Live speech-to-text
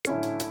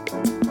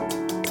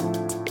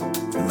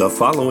The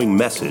following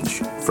message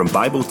from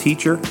Bible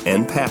teacher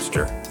and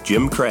pastor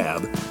Jim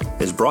Crabb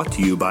is brought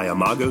to you by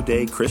Imago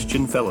Dei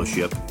Christian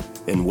Fellowship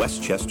in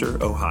Westchester,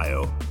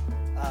 Ohio.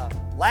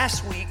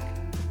 Last week,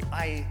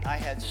 I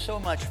had so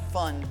much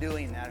fun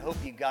doing that. I hope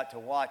you got to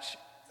watch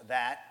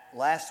that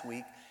last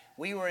week.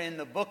 We were in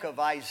the book of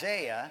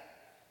Isaiah,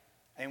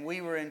 and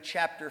we were in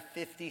chapter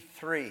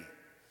 53.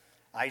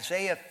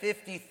 Isaiah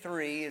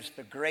 53 is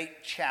the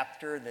great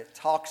chapter that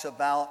talks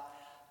about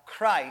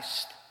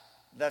Christ,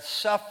 the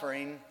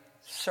suffering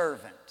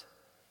servant.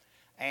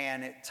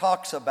 And it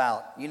talks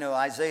about,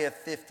 Isaiah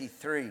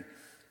 53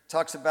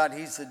 talks about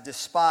he's a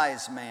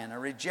despised man, a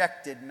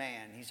rejected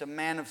man. He's a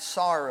man of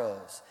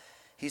sorrows.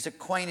 He's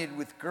acquainted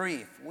with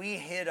grief. We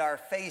hid our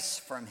face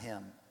from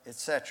him,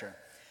 etc.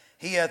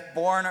 He hath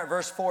borne,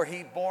 verse 4,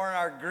 he borne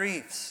our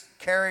griefs,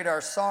 carried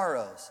our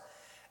sorrows.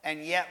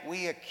 And yet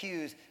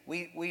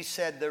we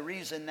said the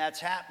reason that's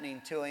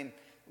happening to him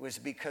was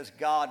because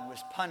God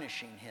was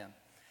punishing him.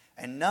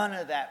 And none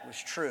of that was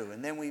true.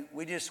 And then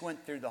we just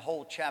went through the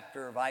whole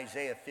chapter of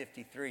Isaiah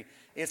 53.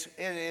 It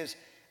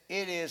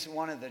is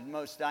one of the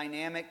most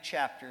dynamic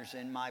chapters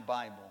in my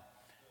Bible.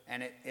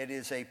 And it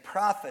is a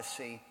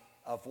prophecy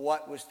of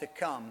what was to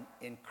come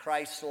in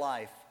Christ's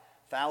life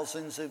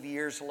thousands of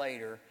years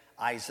later.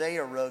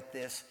 Isaiah wrote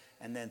this,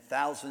 and then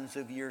thousands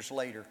of years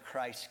later,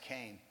 Christ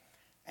came,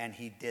 and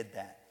he did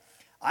that.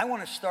 I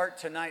want to start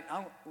tonight.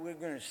 We're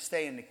going to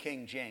stay in the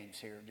King James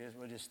here.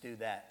 We'll just do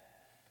that.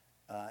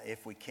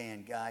 If we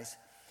can, guys.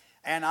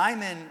 And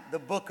I'm in the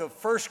book of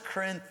 1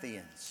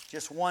 Corinthians.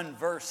 Just one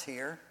verse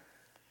here.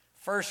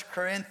 1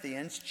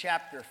 Corinthians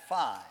chapter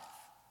 5.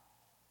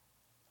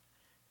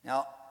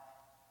 Now,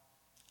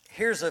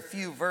 here's a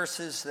few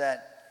verses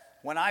that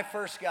when I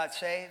first got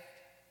saved,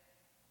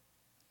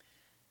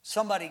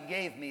 somebody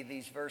gave me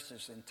these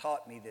verses and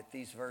taught me that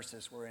these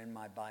verses were in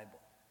my Bible.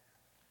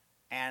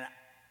 And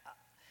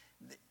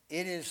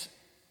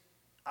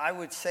I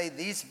would say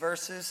these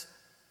verses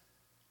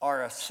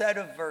are a set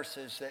of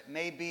verses that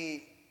may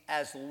be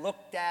as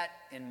looked at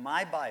in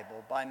my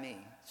Bible by me,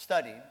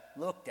 studied,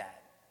 looked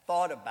at,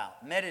 thought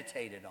about,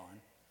 meditated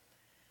on,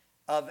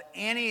 of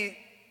any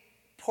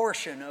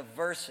portion of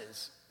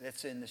verses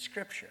that's in the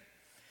Scripture.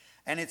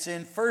 And it's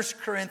in 1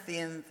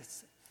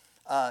 Corinthians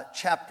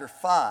chapter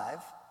 5,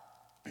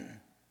 2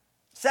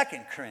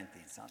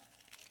 Corinthians.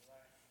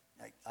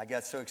 I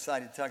got so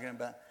excited talking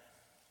about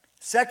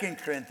 2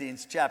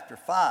 Corinthians chapter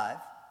 5.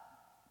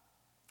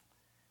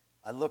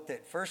 I looked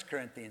at 1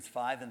 Corinthians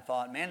 5 and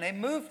thought, man, they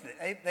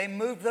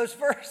moved those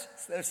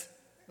verses,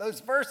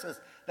 those verses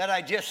that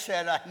I just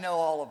said I know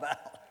all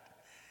about.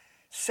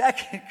 2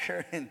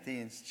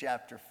 Corinthians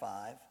chapter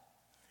 5.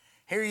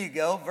 Here you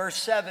go, verse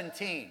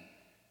 17.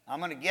 I'm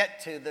going to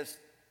get to this,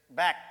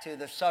 back to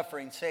the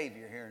suffering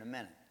Savior here in a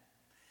minute.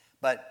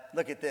 But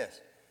look at this.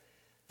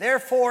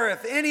 Therefore,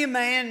 if any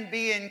man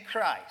be in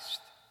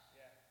Christ,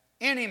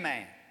 any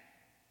man,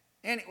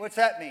 what's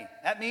that mean?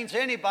 That means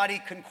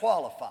anybody can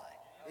qualify.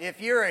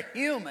 If you're a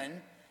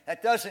human,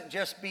 that doesn't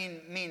just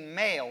mean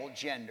male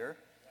gender.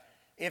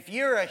 If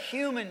you're a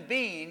human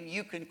being,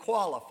 you can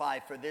qualify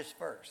for this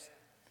verse.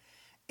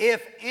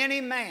 If any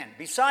man,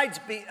 besides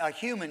be a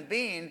human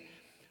being,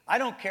 I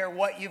don't care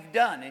what you've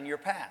done in your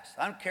past.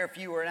 I don't care if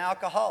you were an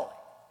alcoholic.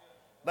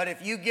 But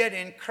if you get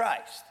in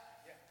Christ,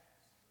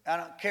 I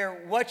don't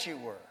care what you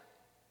were.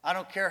 I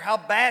don't care how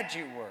bad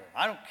you were.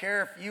 I don't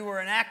care if you were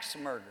an axe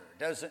murderer.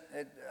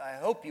 I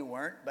hope you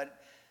weren't, but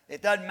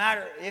it doesn't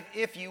matter.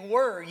 If you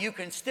were, you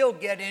can still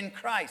get in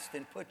Christ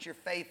and put your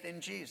faith in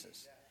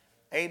Jesus.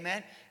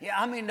 Amen?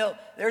 Yeah, no,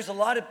 there's a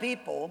lot of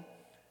people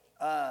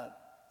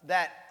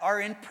that are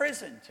in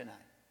prison tonight.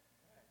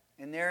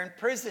 And they're in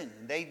prison.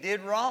 They did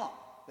wrong.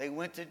 They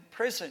went to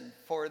prison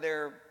for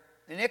their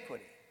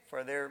iniquity,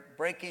 for their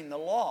breaking the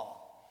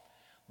law.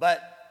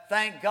 But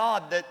thank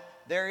God that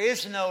there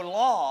is no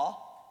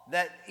law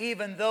that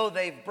even though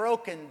they've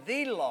broken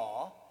the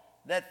law,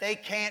 that they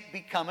can't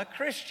become a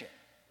Christian.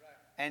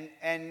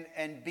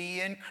 And be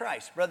in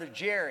Christ. Brother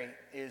Jerry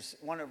is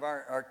one of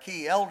our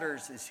key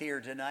elders is here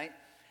tonight.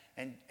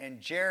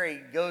 And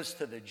Jerry goes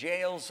to the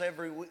jails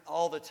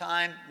all the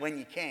time when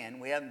you can.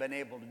 We haven't been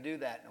able to do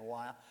that in a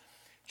while.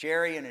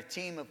 Jerry and a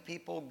team of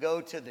people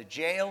go to the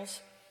jails.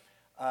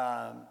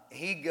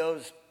 He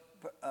goes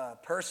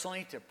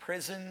personally to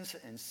prisons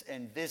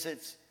and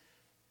visits,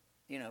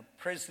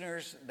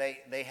 prisoners.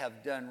 They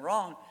have done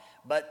wrong.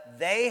 But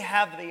they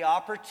have the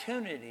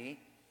opportunity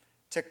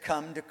to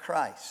come to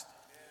Christ.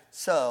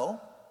 So,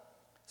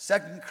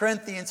 2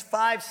 Corinthians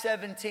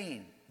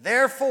 5:17.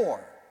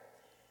 Therefore,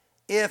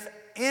 if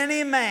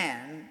any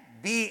man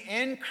be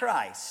in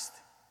Christ,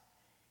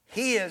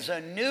 he is a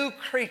new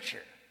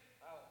creature.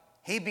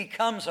 He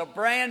becomes a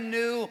brand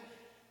new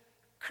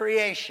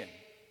creation.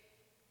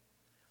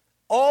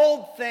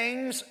 Old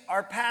things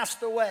are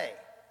passed away.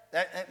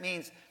 That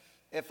means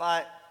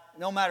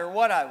no matter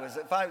what I was,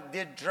 if I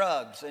did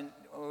drugs and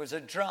was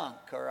a drunk,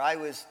 or I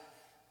was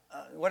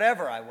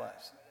whatever I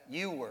was,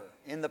 you were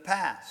in the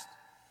past.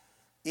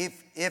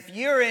 If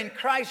you're in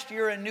Christ,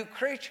 you're a new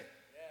creature.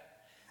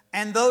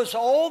 And those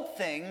old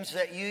things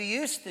that you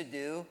used to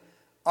do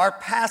are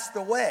passed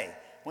away.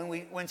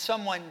 When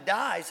someone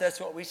dies, that's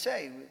what we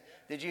say.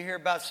 Did you hear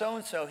about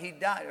so-and-so? He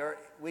died. Or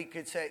we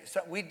could say,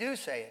 we do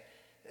say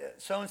it.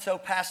 So-and-so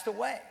passed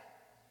away,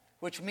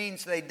 which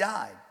means they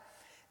died.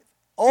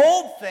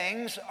 Old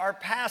things are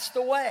passed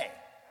away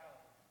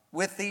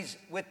with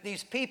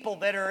these people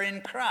that are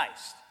in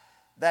Christ,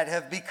 that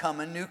have become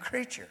a new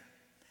creature.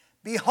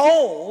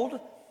 Behold,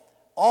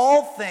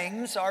 all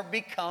things are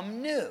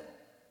become new.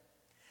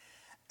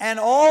 And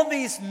all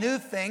these new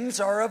things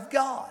are of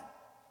God,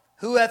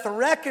 who hath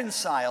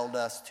reconciled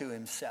us to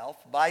himself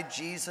by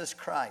Jesus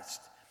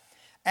Christ,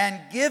 and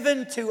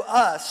given to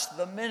us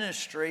the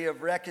ministry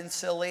of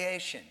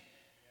reconciliation.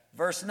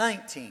 Verse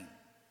 19,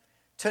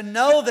 to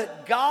know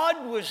that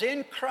God was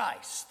in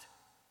Christ,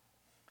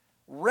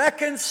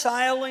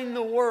 reconciling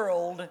the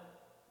world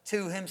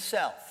to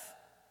himself,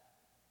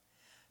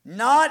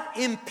 not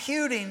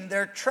imputing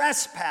their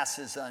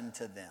trespasses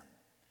unto them.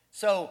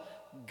 So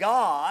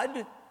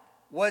God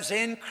was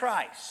in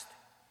Christ.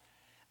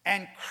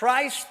 And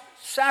Christ's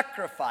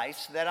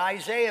sacrifice that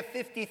Isaiah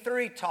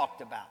 53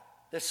 talked about,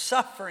 the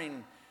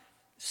suffering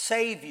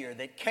Savior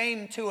that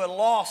came to a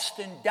lost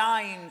and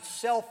dying,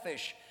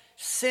 selfish,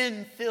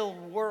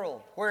 sin-filled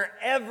world, where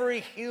every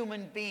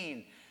human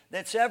being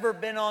that's ever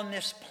been on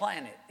this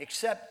planet,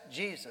 except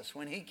Jesus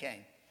when he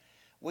came,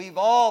 we've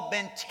all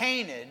been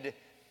tainted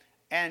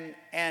and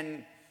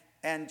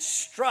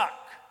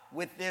struck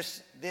with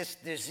this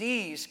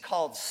disease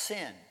called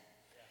sin.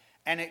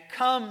 And it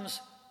comes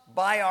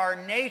by our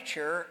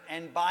nature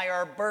and by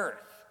our birth.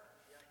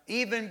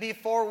 Even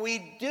before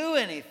we do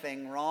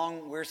anything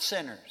wrong, we're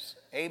sinners.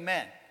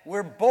 Amen.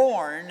 We're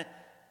born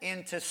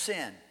into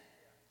sin,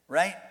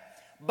 right?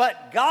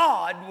 But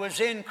God was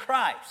in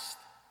Christ,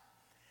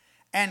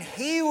 and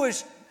he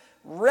was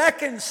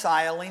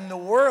reconciling the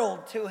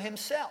world to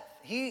himself.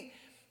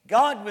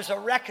 God was a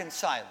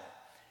reconciler.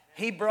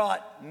 He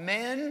brought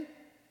men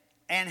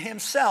and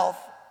himself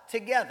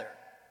together.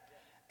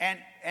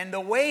 And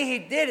the way he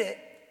did it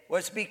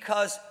was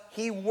because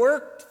he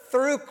worked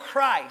through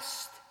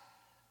Christ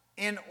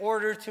in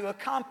order to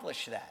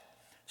accomplish that.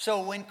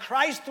 So when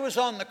Christ was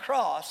on the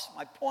cross,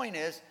 my point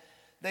is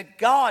that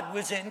God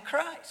was in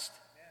Christ.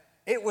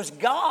 It was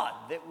God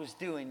that was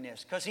doing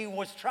this because he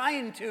was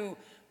trying to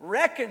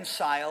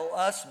reconcile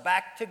us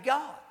back to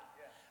God.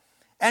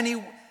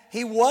 And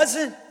he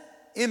wasn't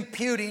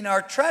imputing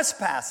our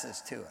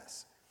trespasses to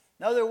us.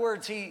 In other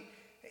words,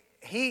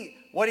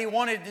 what he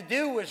wanted to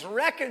do was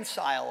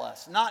reconcile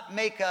us, not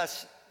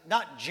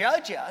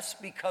judge us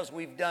because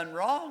we've done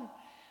wrong,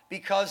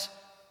 because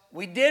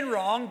we did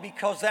wrong,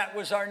 because that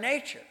was our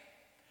nature.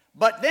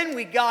 But then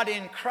we got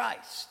in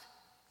Christ,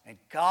 and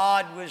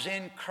God was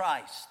in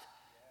Christ,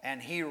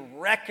 and he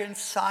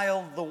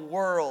reconciled the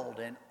world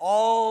and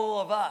all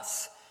of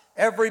us,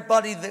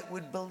 everybody that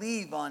would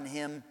believe on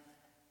him,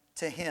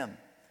 to him.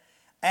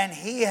 And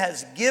he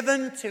has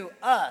given to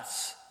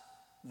us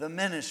the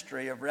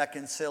ministry of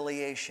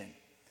reconciliation.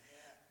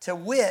 To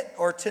wit,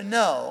 or to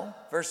know,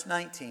 verse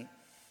 19,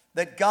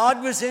 that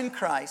God was in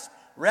Christ,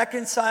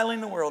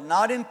 reconciling the world,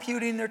 not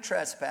imputing their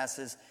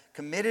trespasses,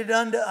 committed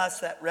unto us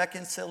that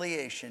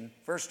reconciliation.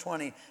 Verse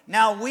 20,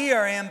 now we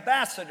are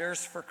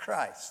ambassadors for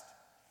Christ,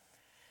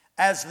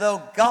 as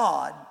though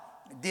God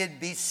did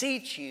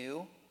beseech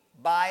you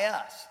by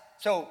us.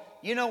 So,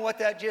 you know what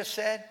that just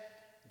said?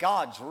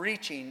 God's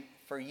reaching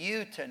for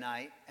you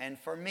tonight and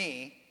for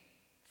me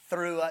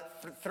through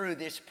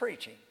this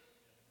preaching.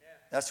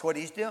 That's what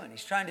he's doing.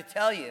 He's trying to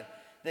tell you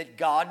that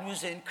God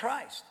was in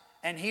Christ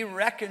and he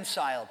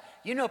reconciled.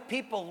 You know,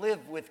 people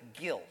live with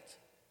guilt,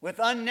 with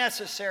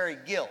unnecessary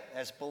guilt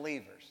as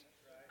believers,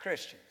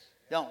 Christians,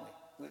 don't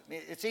we?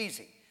 It's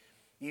easy.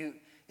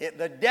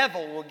 The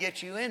devil will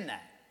get you in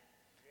that,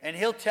 and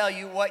he'll tell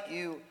you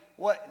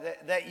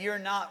that you're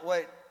not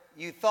what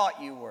you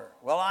thought you were.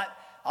 Well,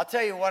 I'll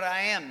tell you what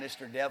I am,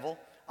 Mr. Devil.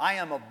 I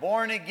am a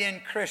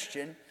born-again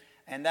Christian,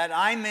 and that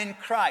I'm in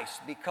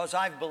Christ because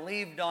I've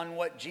believed on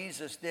what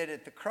Jesus did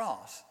at the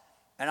cross.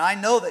 And I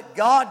know that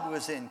God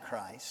was in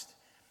Christ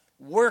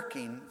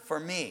working for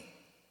me.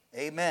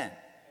 Amen.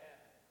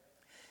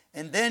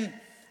 And then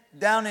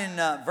down in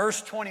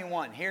verse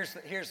 21,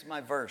 here's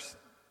my verse.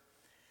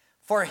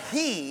 For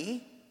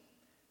he,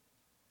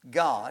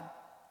 God,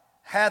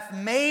 hath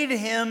made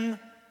him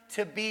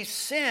to be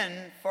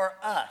sin for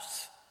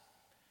us.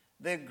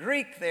 The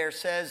Greek there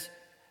says,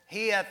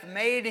 he hath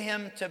made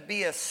him to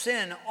be a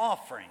sin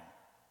offering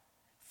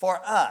for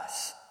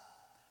us,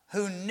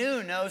 who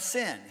knew no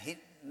sin.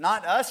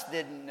 Not us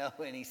didn't know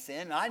any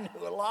sin. I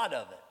knew a lot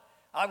of it.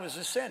 I was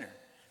a sinner.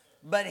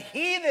 But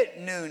he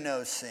that knew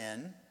no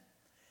sin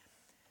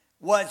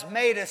was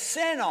made a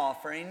sin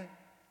offering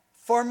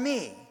for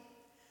me,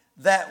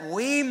 that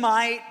we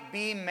might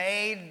be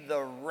made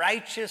the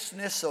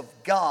righteousness of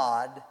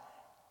God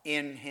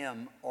in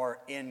him, or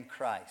in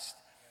Christ.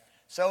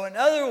 So in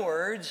other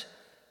words,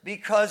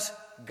 because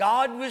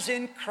God was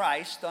in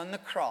Christ on the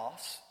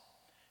cross,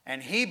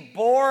 and he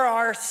bore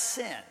our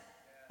sin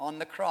on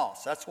the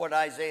cross. That's what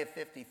Isaiah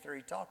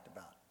 53 talked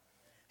about.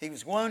 He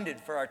was wounded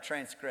for our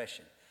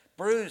transgression,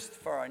 bruised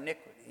for our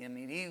iniquity. I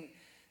mean,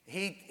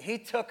 he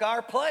took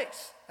our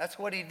place. That's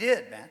what he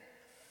did,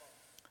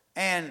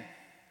 man.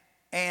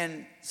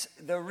 And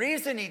the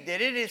reason he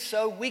did it is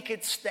so we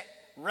could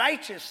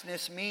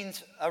righteousness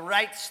means a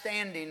right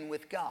standing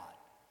with God.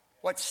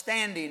 What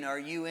standing are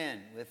you in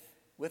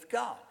with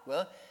God?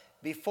 Well,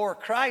 before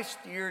Christ,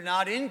 you're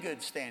not in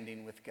good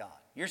standing with God.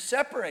 You're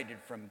separated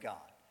from God.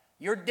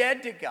 You're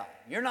dead to God.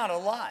 You're not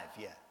alive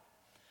yet.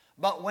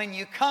 But when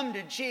you come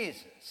to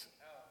Jesus,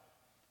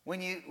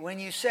 when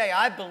you say,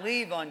 I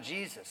believe on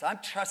Jesus, I'm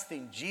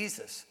trusting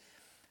Jesus,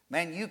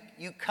 man,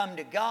 you come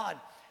to God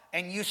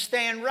and you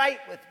stand right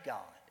with God.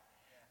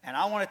 And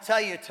I want to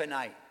tell you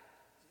tonight,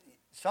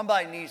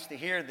 somebody needs to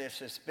hear this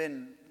that's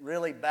been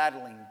really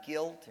battling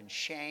guilt and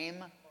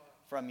shame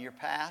from your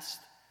past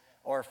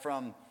or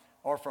from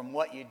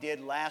what you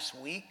did last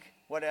week,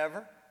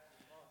 whatever.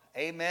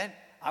 Amen.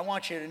 I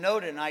want you to know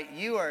tonight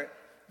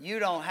you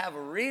don't have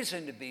a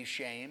reason to be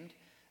shamed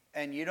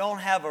and you don't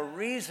have a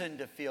reason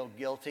to feel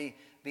guilty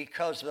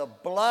because the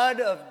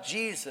blood of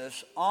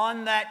Jesus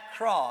on that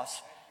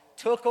cross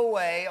took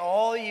away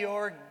all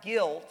your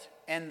guilt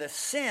and the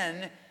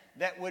sin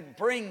that would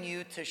bring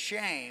you to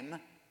shame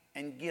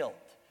and guilt.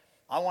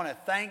 I want to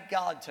thank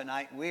God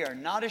tonight. We are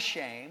not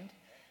ashamed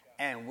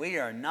and we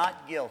are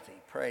not guilty.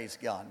 Praise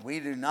God. We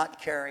do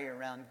not carry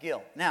around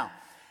guilt. Now,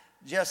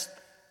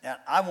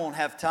 I won't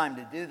have time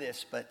to do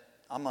this, but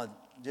I'm going to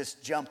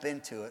just jump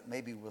into it.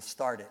 Maybe we'll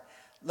start it.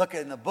 Look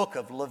in the book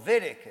of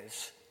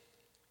Leviticus,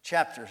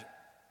 chapter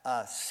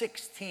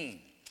 16.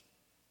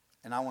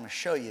 And I want to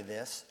show you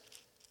this.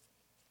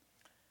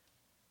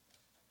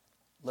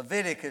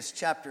 Leviticus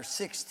chapter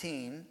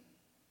 16.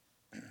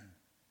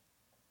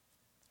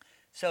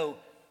 So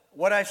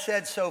what I've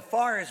said so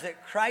far is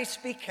that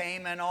Christ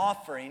became an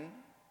offering.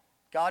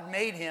 God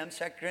made him,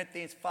 2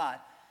 Corinthians 5.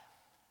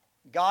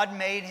 God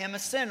made him a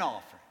sin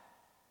offering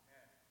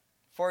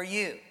for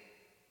you.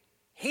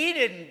 He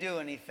didn't do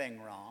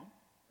anything wrong.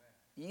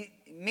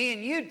 Me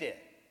and you did,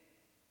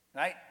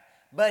 right?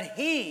 But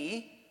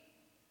he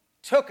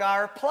took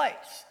our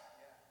place.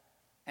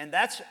 And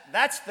that's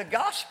the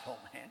gospel,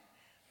 man.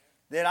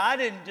 That I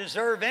didn't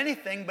deserve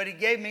anything, but he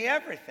gave me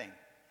everything.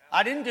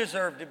 I didn't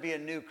deserve to be a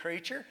new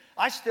creature.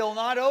 I'm still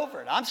not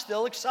over it. I'm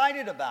still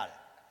excited about it.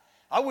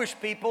 I wish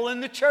people in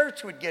the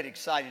church would get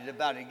excited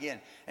about it again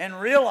and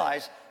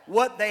realize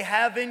what they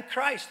have in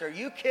Christ. Are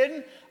you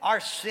kidding? Our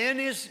sin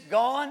is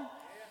gone.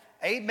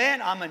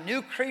 Amen. I'm a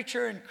new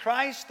creature in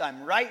Christ.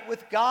 I'm right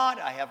with God.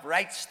 I have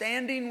right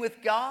standing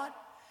with God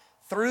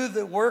through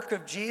the work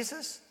of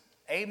Jesus.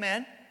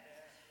 Amen.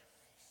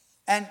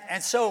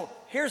 And so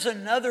here's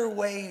another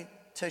way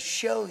to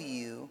show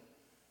you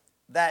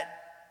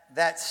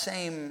that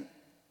same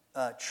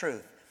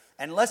truth.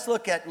 And let's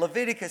look at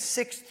Leviticus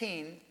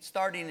 16,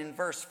 starting in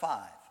verse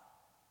 5.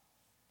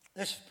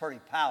 This is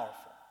pretty powerful.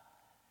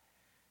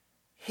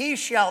 He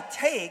shall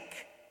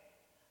take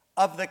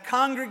of the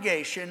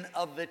congregation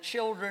of the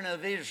children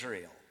of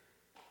Israel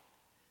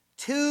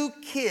 2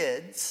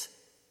 kids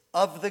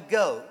of the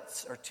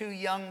goats, or 2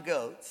 young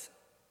goats,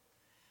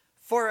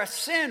 for a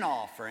sin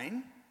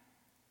offering,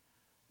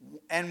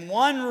 and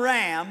 1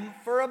 ram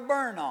for a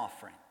burnt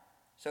offering.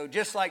 So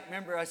just like,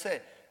 remember I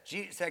said,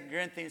 2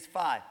 Corinthians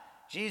 5,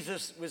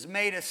 Jesus was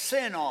made a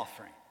sin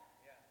offering.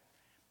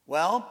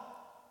 Well,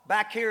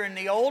 back here in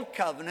the Old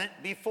Covenant,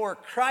 before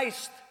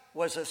Christ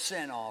was a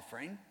sin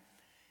offering,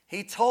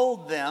 he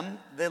told them,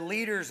 the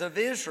leaders of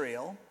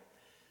Israel,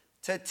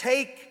 to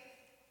take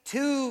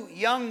 2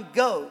 young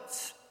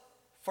goats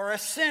for a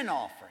sin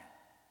offering.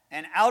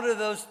 And out of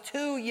those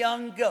 2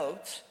 young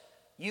goats,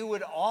 you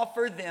would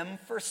offer them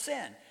for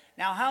sin.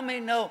 Now, how many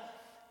know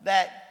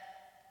that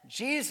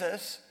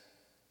Jesus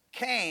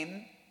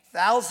came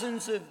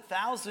thousands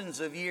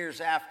of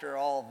years after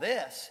all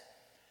this,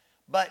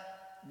 but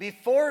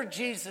before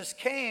Jesus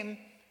came,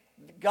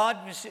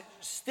 God was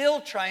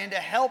still trying to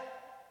help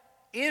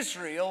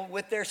Israel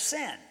with their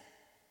sin.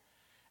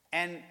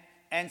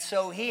 And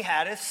so he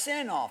had a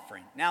sin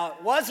offering. Now,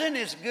 it wasn't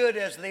as good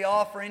as the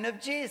offering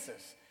of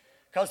Jesus,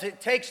 because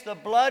it takes the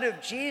blood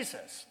of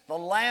Jesus, the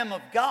Lamb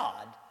of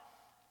God,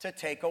 to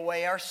take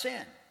away our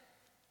sin,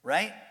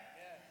 right? Yeah.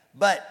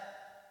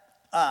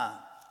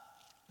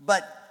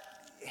 But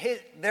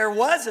there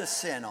was a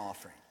sin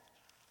offering.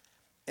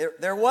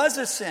 There was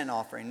a sin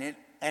offering,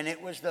 and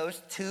it was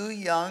those two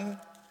young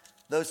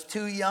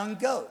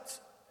goats.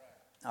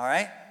 All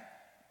right.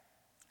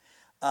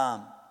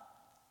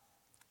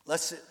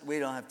 We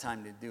don't have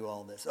time to do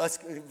all this.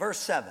 Verse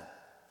 7.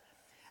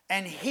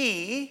 And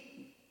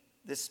he,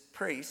 this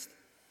priest,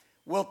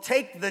 will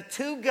take the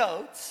 2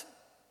 goats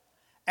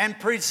and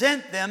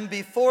present them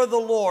before the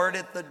Lord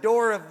at the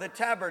door of the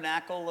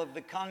tabernacle of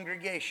the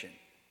congregation.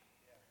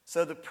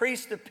 So the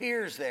priest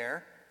appears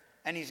there,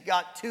 and he's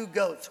got 2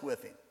 goats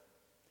with him.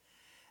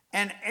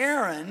 And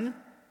Aaron,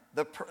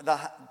 the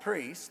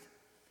priest,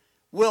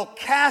 will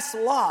cast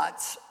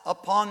lots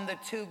upon the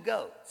 2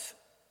 goats.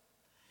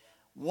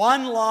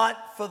 1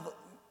 lot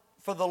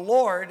for the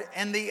Lord,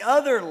 and the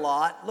other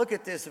lot, look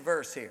at this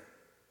verse here,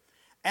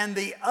 And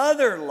the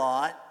other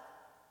lot,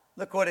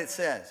 look what it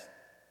says,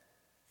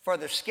 for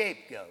the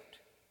scapegoat.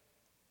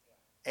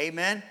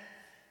 Amen?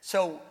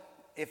 So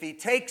if he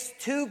takes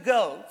 2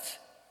 goats,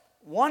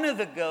 one of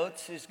the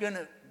goats is going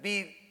to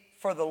be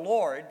for the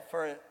Lord,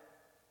 for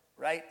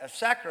a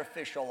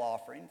sacrificial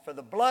offering, for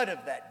the blood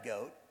of that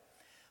goat.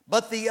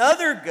 But the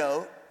other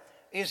goat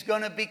is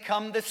going to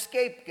become the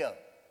scapegoat.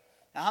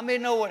 Now, how many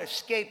know what a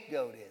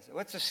scapegoat is?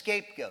 What's a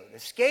scapegoat? A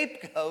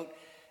scapegoat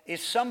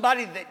is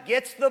somebody that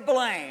gets the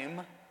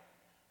blame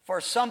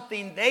for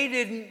something they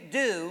didn't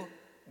do,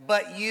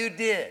 but you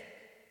did.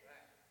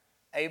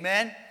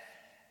 Amen?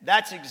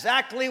 That's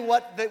exactly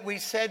what we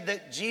said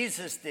that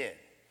Jesus did.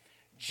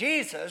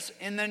 Jesus,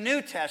 in the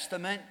New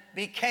Testament,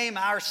 became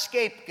our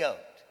scapegoat.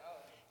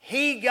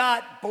 He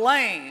got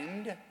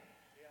blamed,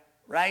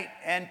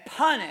 and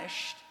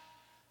punished,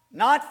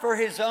 not for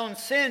his own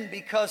sin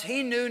because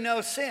he knew no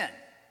sin,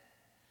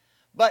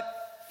 but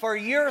for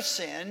your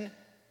sin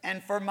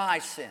and for my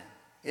sin.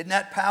 Isn't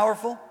that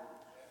powerful?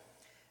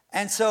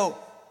 And so,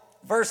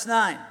 verse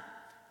 9,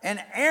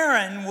 and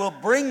Aaron will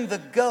bring the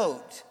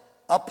goat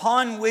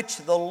upon which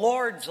the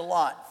Lord's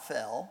lot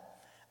fell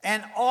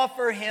and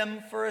offer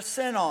him for a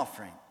sin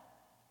offering.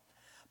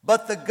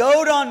 But the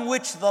goat on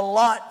which the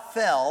lot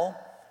fell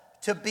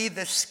to be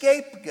the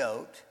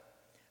scapegoat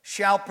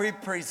shall be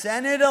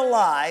presented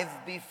alive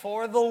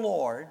before the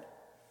Lord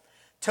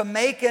to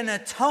make an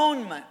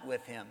atonement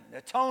with him.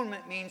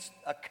 Atonement means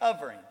a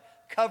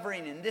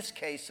covering in this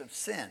case of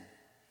sin.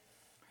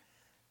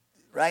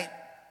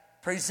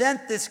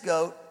 Present this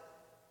goat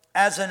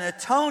as an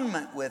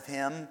atonement with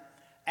him,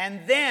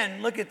 and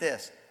then, look at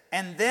this,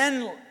 and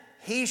then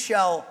he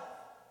shall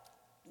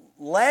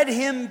let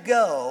him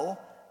go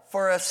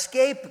for a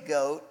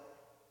scapegoat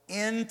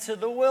into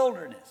the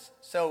wilderness.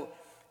 So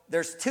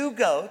there's 2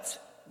 goats.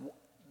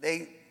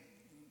 They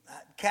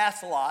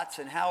cast lots,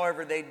 and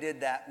however they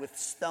did that with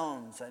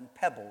stones and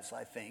pebbles,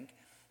 I think.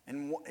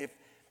 And if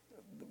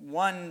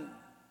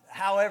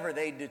however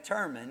they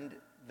determined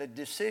the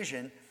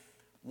decision,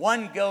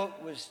 one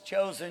goat was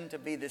chosen to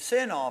be the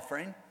sin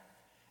offering,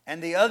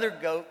 and the other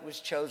goat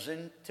was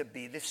chosen to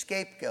be the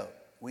scapegoat.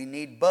 We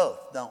need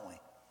both, don't we?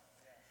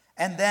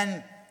 And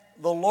then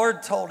the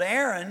Lord told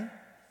Aaron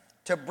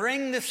to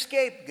bring the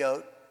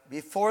scapegoat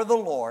before the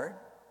Lord.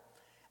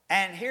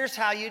 And here's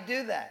how you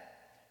do that.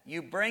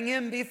 You bring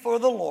him before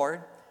the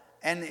Lord,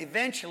 and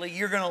eventually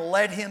you're going to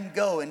let him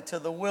go into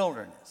the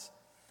wilderness.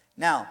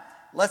 Now,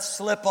 let's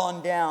slip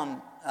on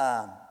down.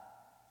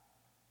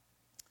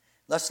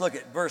 Let's look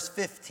at verse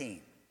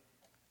 15.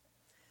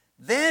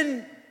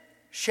 Then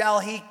shall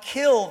he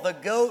kill the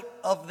goat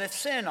of the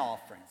sin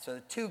offering. So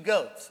the 2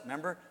 goats.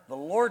 Remember, the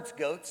Lord's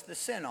goat's the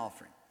sin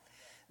offering.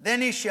 Then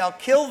he shall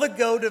kill the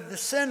goat of the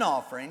sin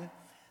offering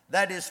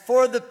that is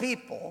for the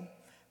people,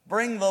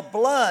 bring the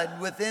blood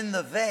within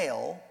the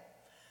veil,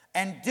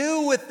 and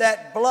do with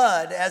that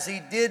blood as he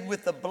did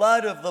with the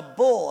blood of the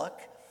bullock,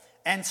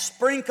 and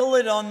sprinkle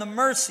it on the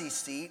mercy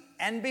seat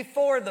and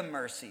before the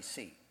mercy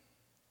seat.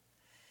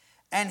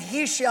 And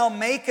he shall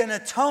make an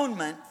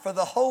atonement for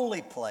the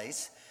holy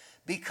place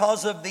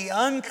because of the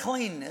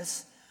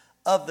uncleanness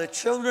of the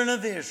children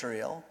of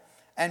Israel,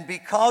 and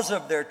because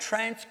of their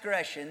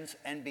transgressions,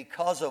 and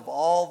because of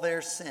all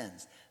their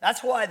sins.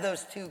 That's why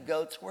those 2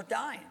 goats were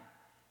dying,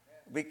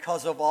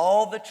 because of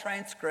all the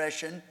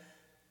transgression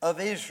of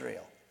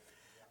Israel.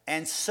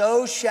 And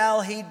so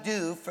shall he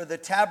do for the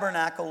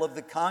tabernacle of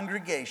the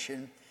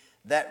congregation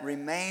that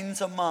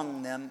remains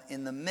among them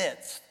in the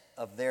midst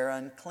of their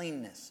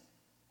uncleanness.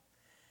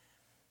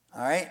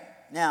 All right,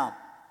 now,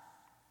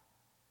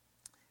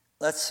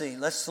 let's see.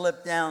 Let's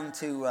slip down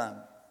to,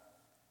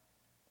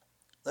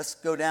 let's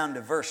go down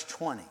to verse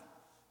 20.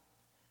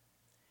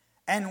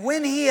 And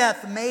when he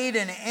hath made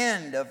an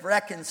end of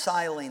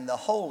reconciling the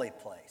holy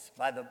place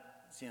by the,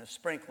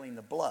 sprinkling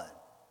the blood,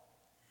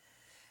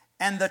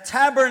 and the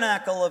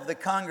tabernacle of the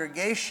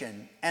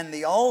congregation and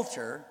the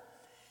altar,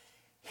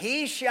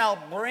 he shall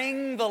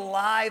bring the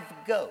live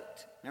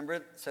goat.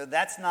 Remember, so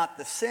that's not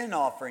the sin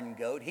offering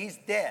goat. He's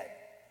dead.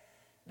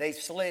 They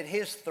slit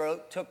his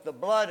throat, took the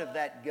blood of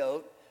that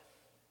goat,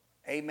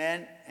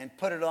 amen, and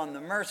put it on the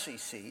mercy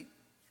seat.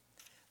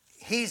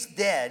 He's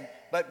dead,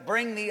 but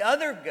bring the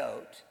other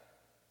goat,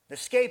 the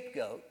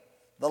scapegoat,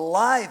 the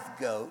live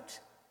goat.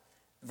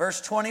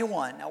 Verse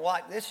 21. Now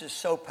watch, this is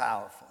so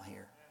powerful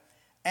here.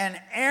 And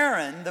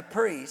Aaron, the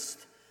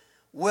priest,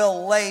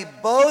 will lay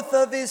both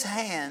of his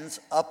hands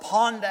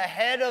upon the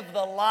head of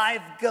the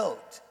live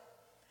goat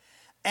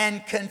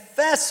and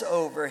confess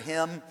over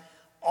him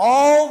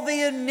all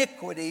the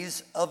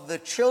iniquities of the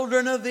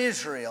children of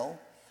Israel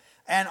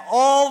and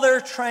all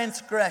their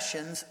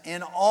transgressions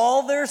in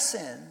all their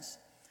sins,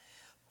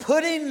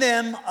 putting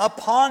them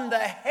upon the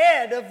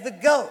head of the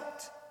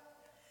goat.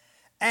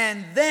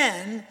 And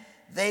then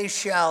they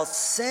shall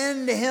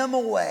send him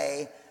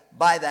away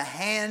by the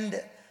hand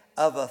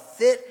of a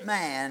fit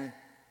man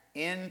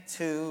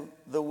into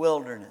the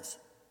wilderness.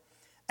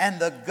 And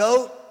the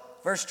goat,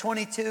 verse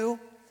 22,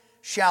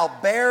 shall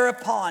bear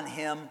upon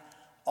him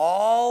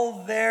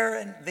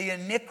the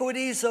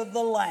iniquities of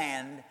the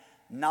land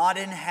not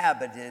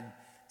inhabited,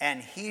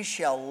 and he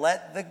shall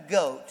let the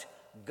goat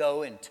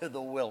go into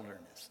the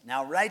wilderness.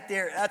 Now right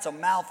there, that's a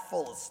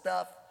mouthful of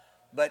stuff,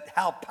 but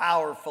how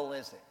powerful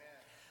is it?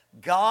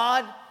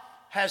 God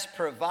has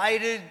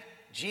provided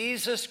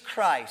Jesus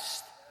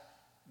Christ,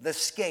 the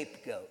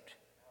scapegoat,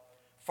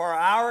 for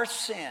our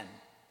sin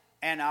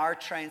and our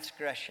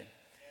transgression.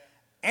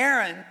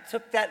 Aaron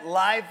took that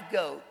live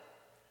goat,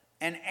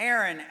 and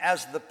Aaron,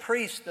 as the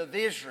priest of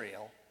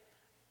Israel,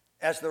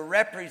 as the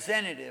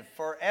representative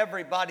for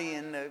everybody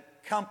in the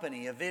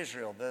company of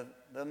Israel,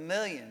 the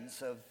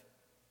millions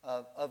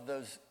of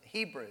those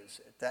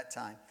Hebrews at that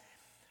time.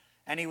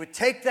 And he would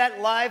take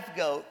that live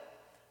goat,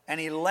 and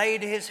he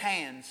laid his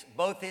hands,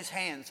 both his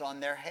hands, on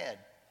their head.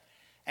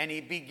 And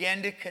he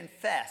began to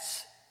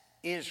confess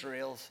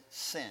Israel's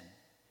sin,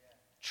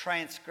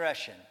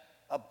 transgression,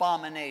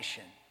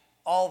 abomination,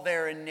 all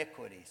their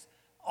iniquities,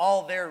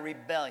 all their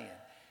rebellion.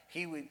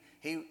 He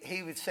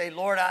would say,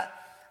 Lord,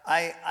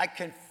 I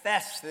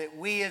confess that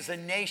we as a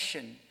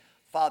nation,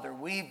 Father,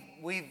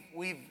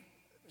 we've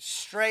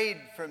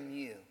strayed from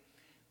you.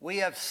 We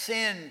have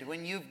sinned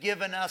when you've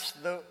given us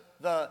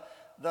the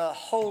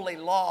holy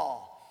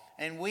law,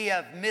 and we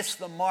have missed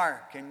the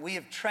mark, and we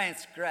have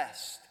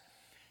transgressed.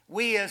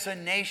 We as a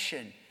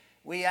nation,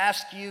 we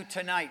ask you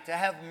tonight to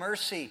have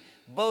mercy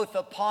both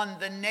upon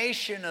the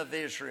nation of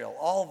Israel,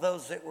 all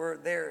those that were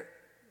there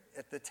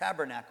at the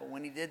tabernacle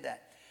when he did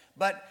that.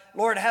 But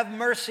Lord, have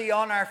mercy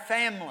on our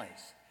families.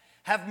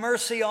 Have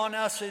mercy on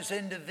us as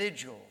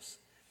individuals.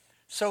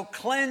 So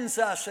cleanse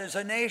us as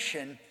a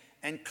nation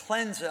and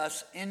cleanse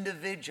us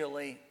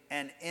individually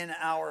and in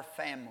our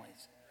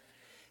families.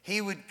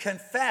 He would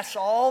confess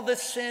all the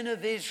sin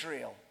of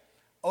Israel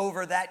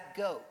over that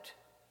goat.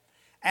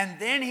 And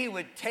then he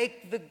would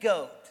take the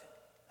goat.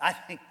 I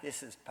think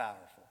this is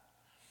powerful.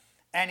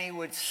 And he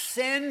would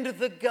send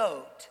the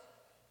goat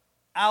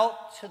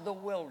out to the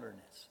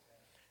wilderness.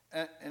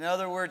 In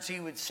other words, he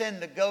would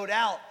send the goat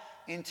out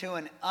into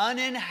an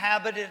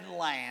uninhabited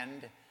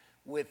land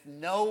with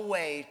no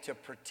way to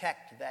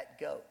protect that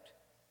goat.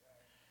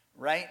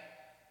 Right?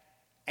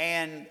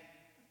 And,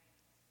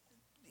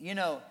 you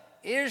know,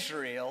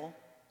 Israel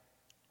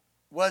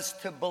was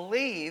to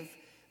believe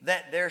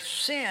that their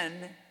sin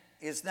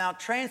is now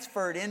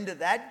transferred into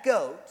that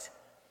goat,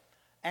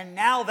 and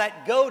now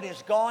that goat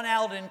has gone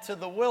out into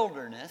the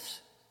wilderness.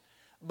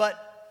 But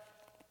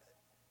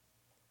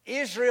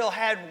Israel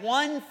had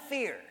one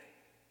fear.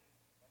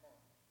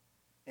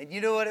 And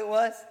you know what it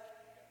was?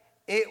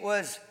 It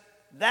was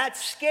that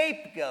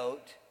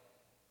scapegoat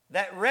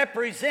that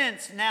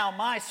represents now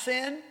my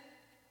sin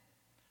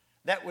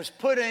that was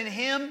put in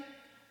him.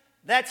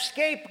 That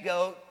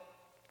scapegoat,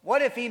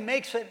 what if he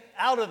makes it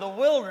out of the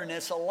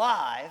wilderness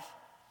alive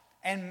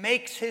and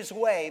makes his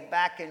way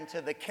back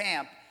into the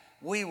camp?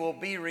 We will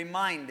be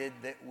reminded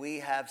that we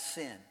have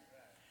sinned.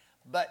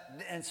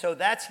 And so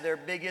that's their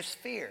biggest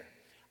fear.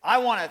 I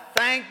want to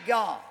thank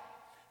God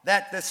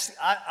that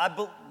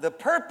the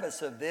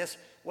purpose of this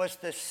was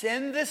to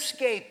send the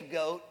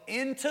scapegoat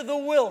into the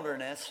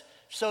wilderness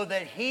so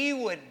that he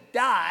would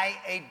die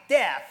a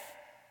death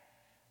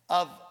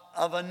of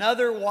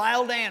another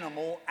wild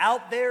animal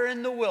out there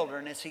in the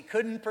wilderness. He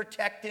couldn't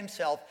protect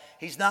himself.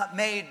 He's not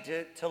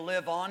made to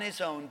live on his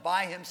own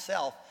by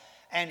himself.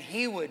 And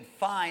he would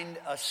find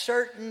a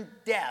certain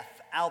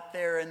death out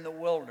there in the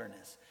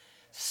wilderness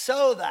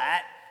so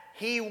that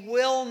he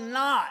will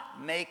not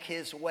make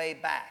his way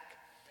back.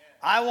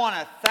 I want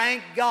to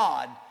thank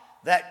God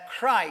that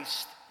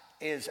Christ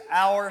is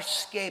our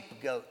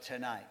scapegoat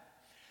tonight.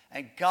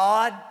 And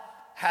God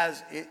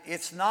has,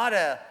 it's not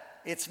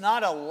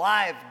a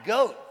live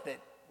goat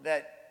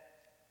that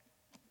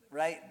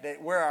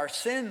where our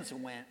sins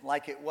went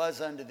like it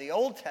was under the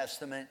Old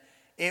Testament.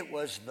 It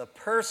was the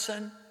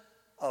person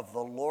of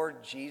the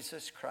Lord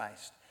Jesus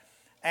Christ.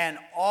 And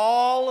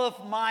all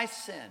of my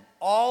sin,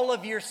 all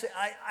of your sin,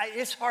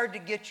 it's hard to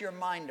get your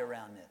mind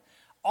around it.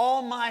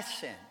 All my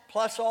sin,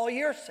 plus all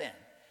your sin,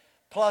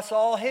 plus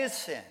all his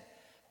sin,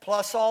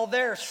 plus all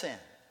their sin,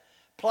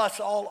 plus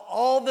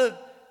all the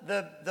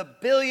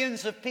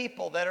billions of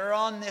people that are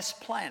on this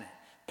planet,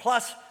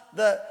 plus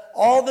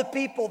all the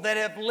people that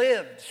have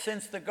lived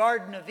since the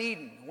Garden of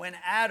Eden when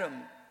Adam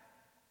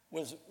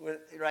was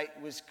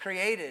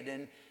created,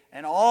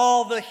 and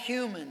all the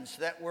humans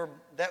that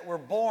were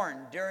born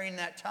during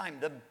that time,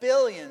 the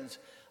billions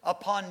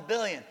upon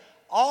billion.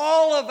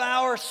 All of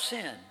our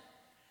sin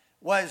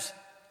was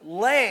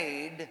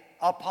laid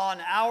upon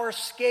our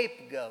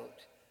scapegoat,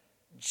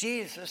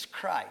 Jesus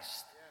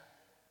Christ,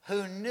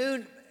 who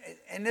knew,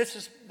 and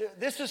this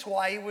is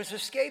why he was a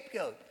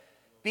scapegoat,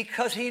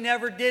 because he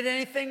never did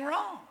anything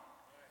wrong.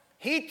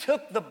 He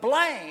took the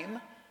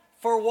blame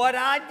for what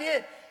I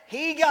did.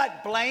 He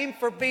got blamed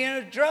for being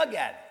a drug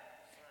addict.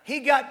 He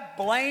got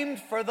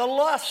blamed for the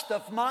lust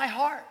of my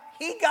heart.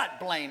 He got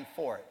blamed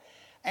for it.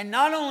 And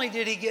not only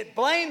did he get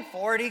blamed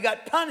for it, he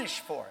got punished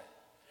for it.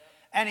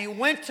 And he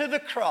went to the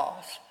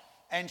cross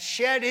and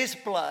shed his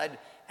blood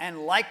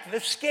And like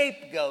the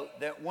scapegoat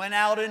that went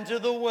out into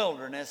the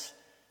wilderness,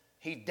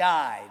 he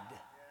died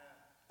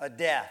a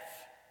death,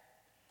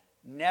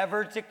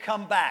 never to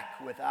come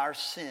back with our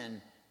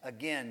sin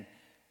again,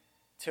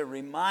 to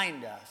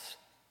remind us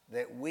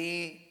that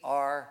we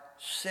are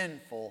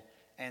sinful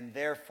and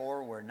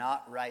therefore we're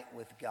not right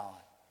with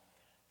God.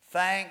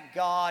 Thank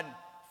God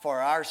for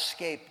our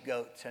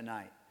scapegoat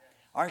tonight.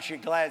 Aren't you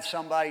glad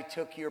somebody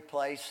took your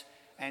place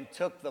and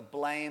took the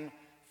blame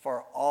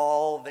for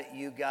all that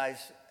you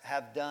guys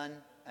have done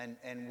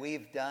and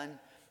we've done?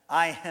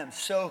 I am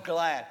so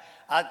glad.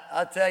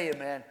 I'll tell you,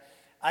 man,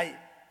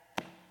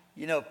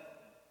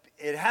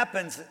 it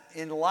happens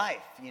in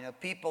life.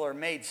 People are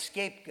made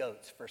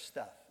scapegoats for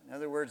stuff. In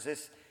other words,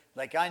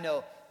 I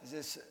know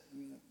this,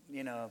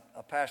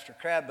 a Pastor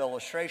Crabb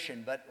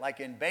illustration, but like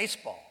in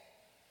baseball,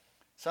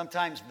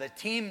 sometimes the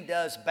team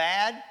does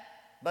bad,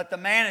 but the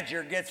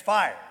manager gets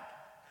fired.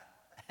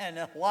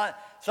 And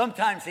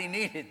sometimes he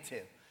needed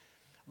to.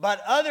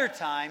 But other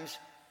times,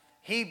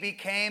 he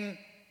became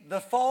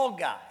the fall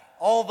guy.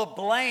 All the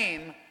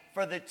blame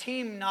for the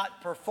team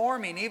not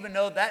performing, even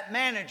though that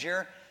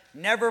manager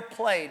never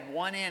played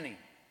one inning,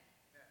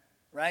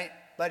 right?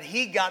 But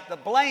he got the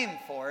blame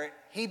for it.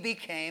 He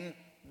became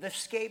the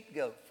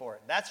scapegoat for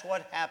it. That's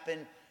what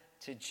happened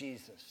to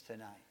Jesus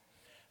tonight.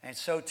 And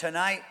so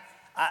tonight,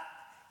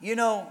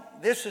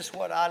 this is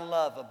what I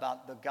love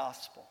about the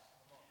gospel.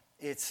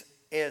 It's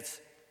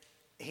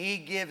he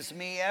gives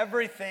me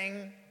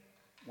everything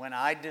when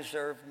I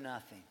deserve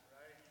nothing.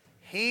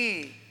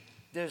 He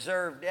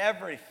deserved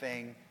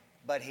everything,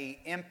 but he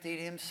emptied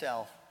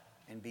himself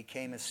and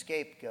became a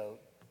scapegoat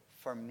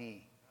for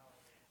me.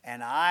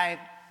 And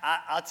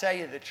I'll tell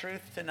you the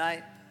truth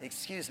tonight,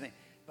 excuse me,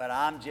 but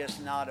I'm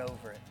just not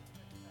over it.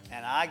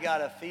 And I got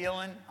a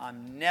feeling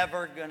I'm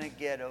never going to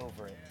get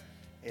over it.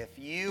 If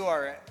you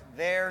are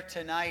there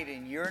tonight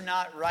and you're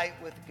not right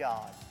with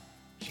God,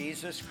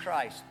 Jesus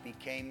Christ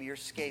became your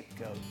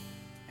scapegoat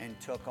and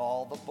took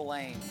all the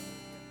blame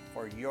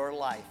for your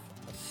life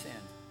of sin.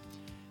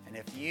 And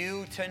if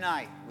you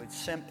tonight would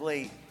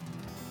simply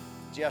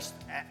just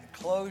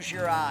close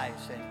your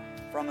eyes and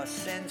from a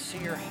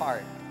sincere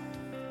heart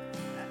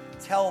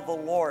tell the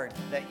Lord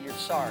that you're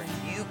sorry.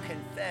 You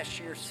confess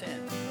your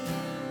sin.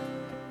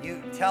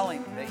 You tell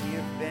him that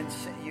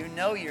you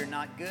know you're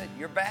not good.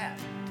 You're bad.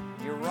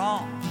 You're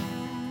wrong.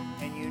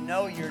 And you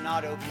know you're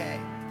not okay.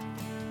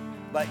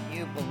 But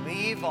you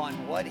believe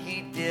on what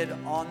he did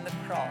on the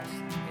cross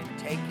in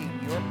taking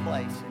your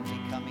place and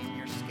becoming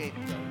your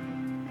scapegoat.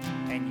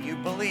 And you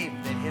believe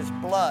that his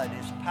blood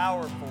is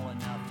powerful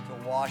enough to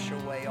wash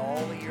away all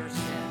of your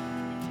sin.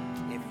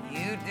 If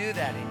you do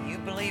that and you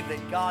believe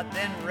that God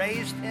then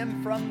raised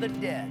him from the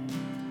dead,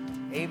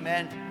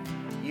 amen,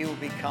 you will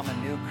become a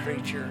new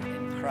creature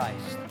in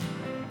Christ.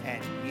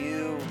 And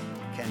you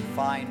can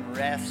find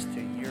rest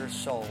to your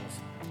souls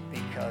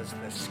because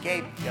the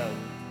scapegoat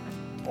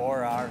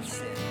or our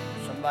sin.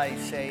 Somebody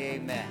say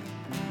amen.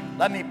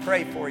 Let me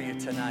pray for you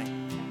tonight.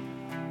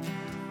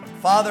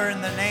 Father,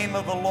 in the name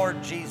of the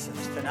Lord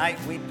Jesus, tonight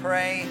we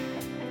pray.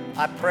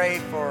 I pray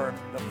for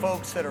the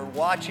folks that are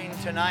watching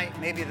tonight,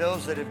 maybe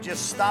those that have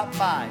just stopped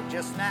by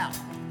just now.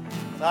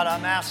 God,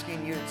 I'm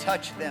asking you to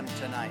touch them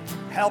tonight.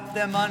 Help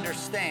them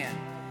understand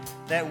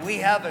that we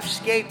have a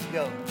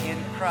scapegoat in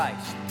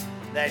Christ,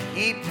 that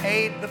he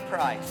paid the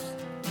price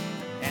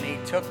and he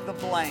took the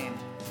blame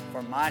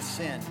for my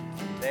sin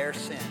and their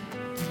sin.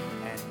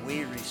 And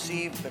we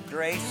receive the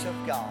grace of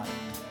God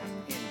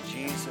in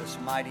Jesus'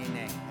 mighty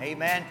name.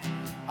 Amen.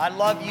 I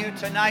love you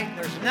tonight.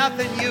 There's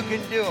nothing you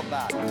can do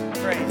about it.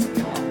 Praise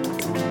God.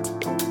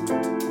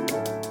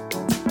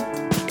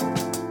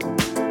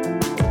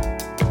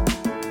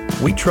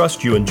 We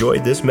trust you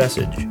enjoyed this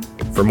message.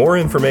 For more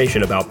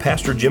information about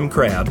Pastor Jim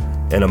Crabb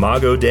and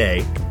Imago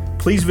Dei,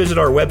 please visit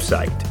our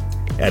website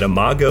at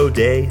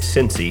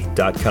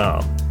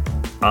imagodeicincy.com.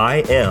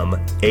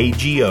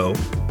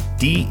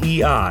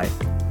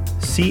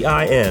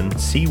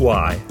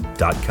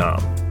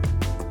 imagodeicincy.com.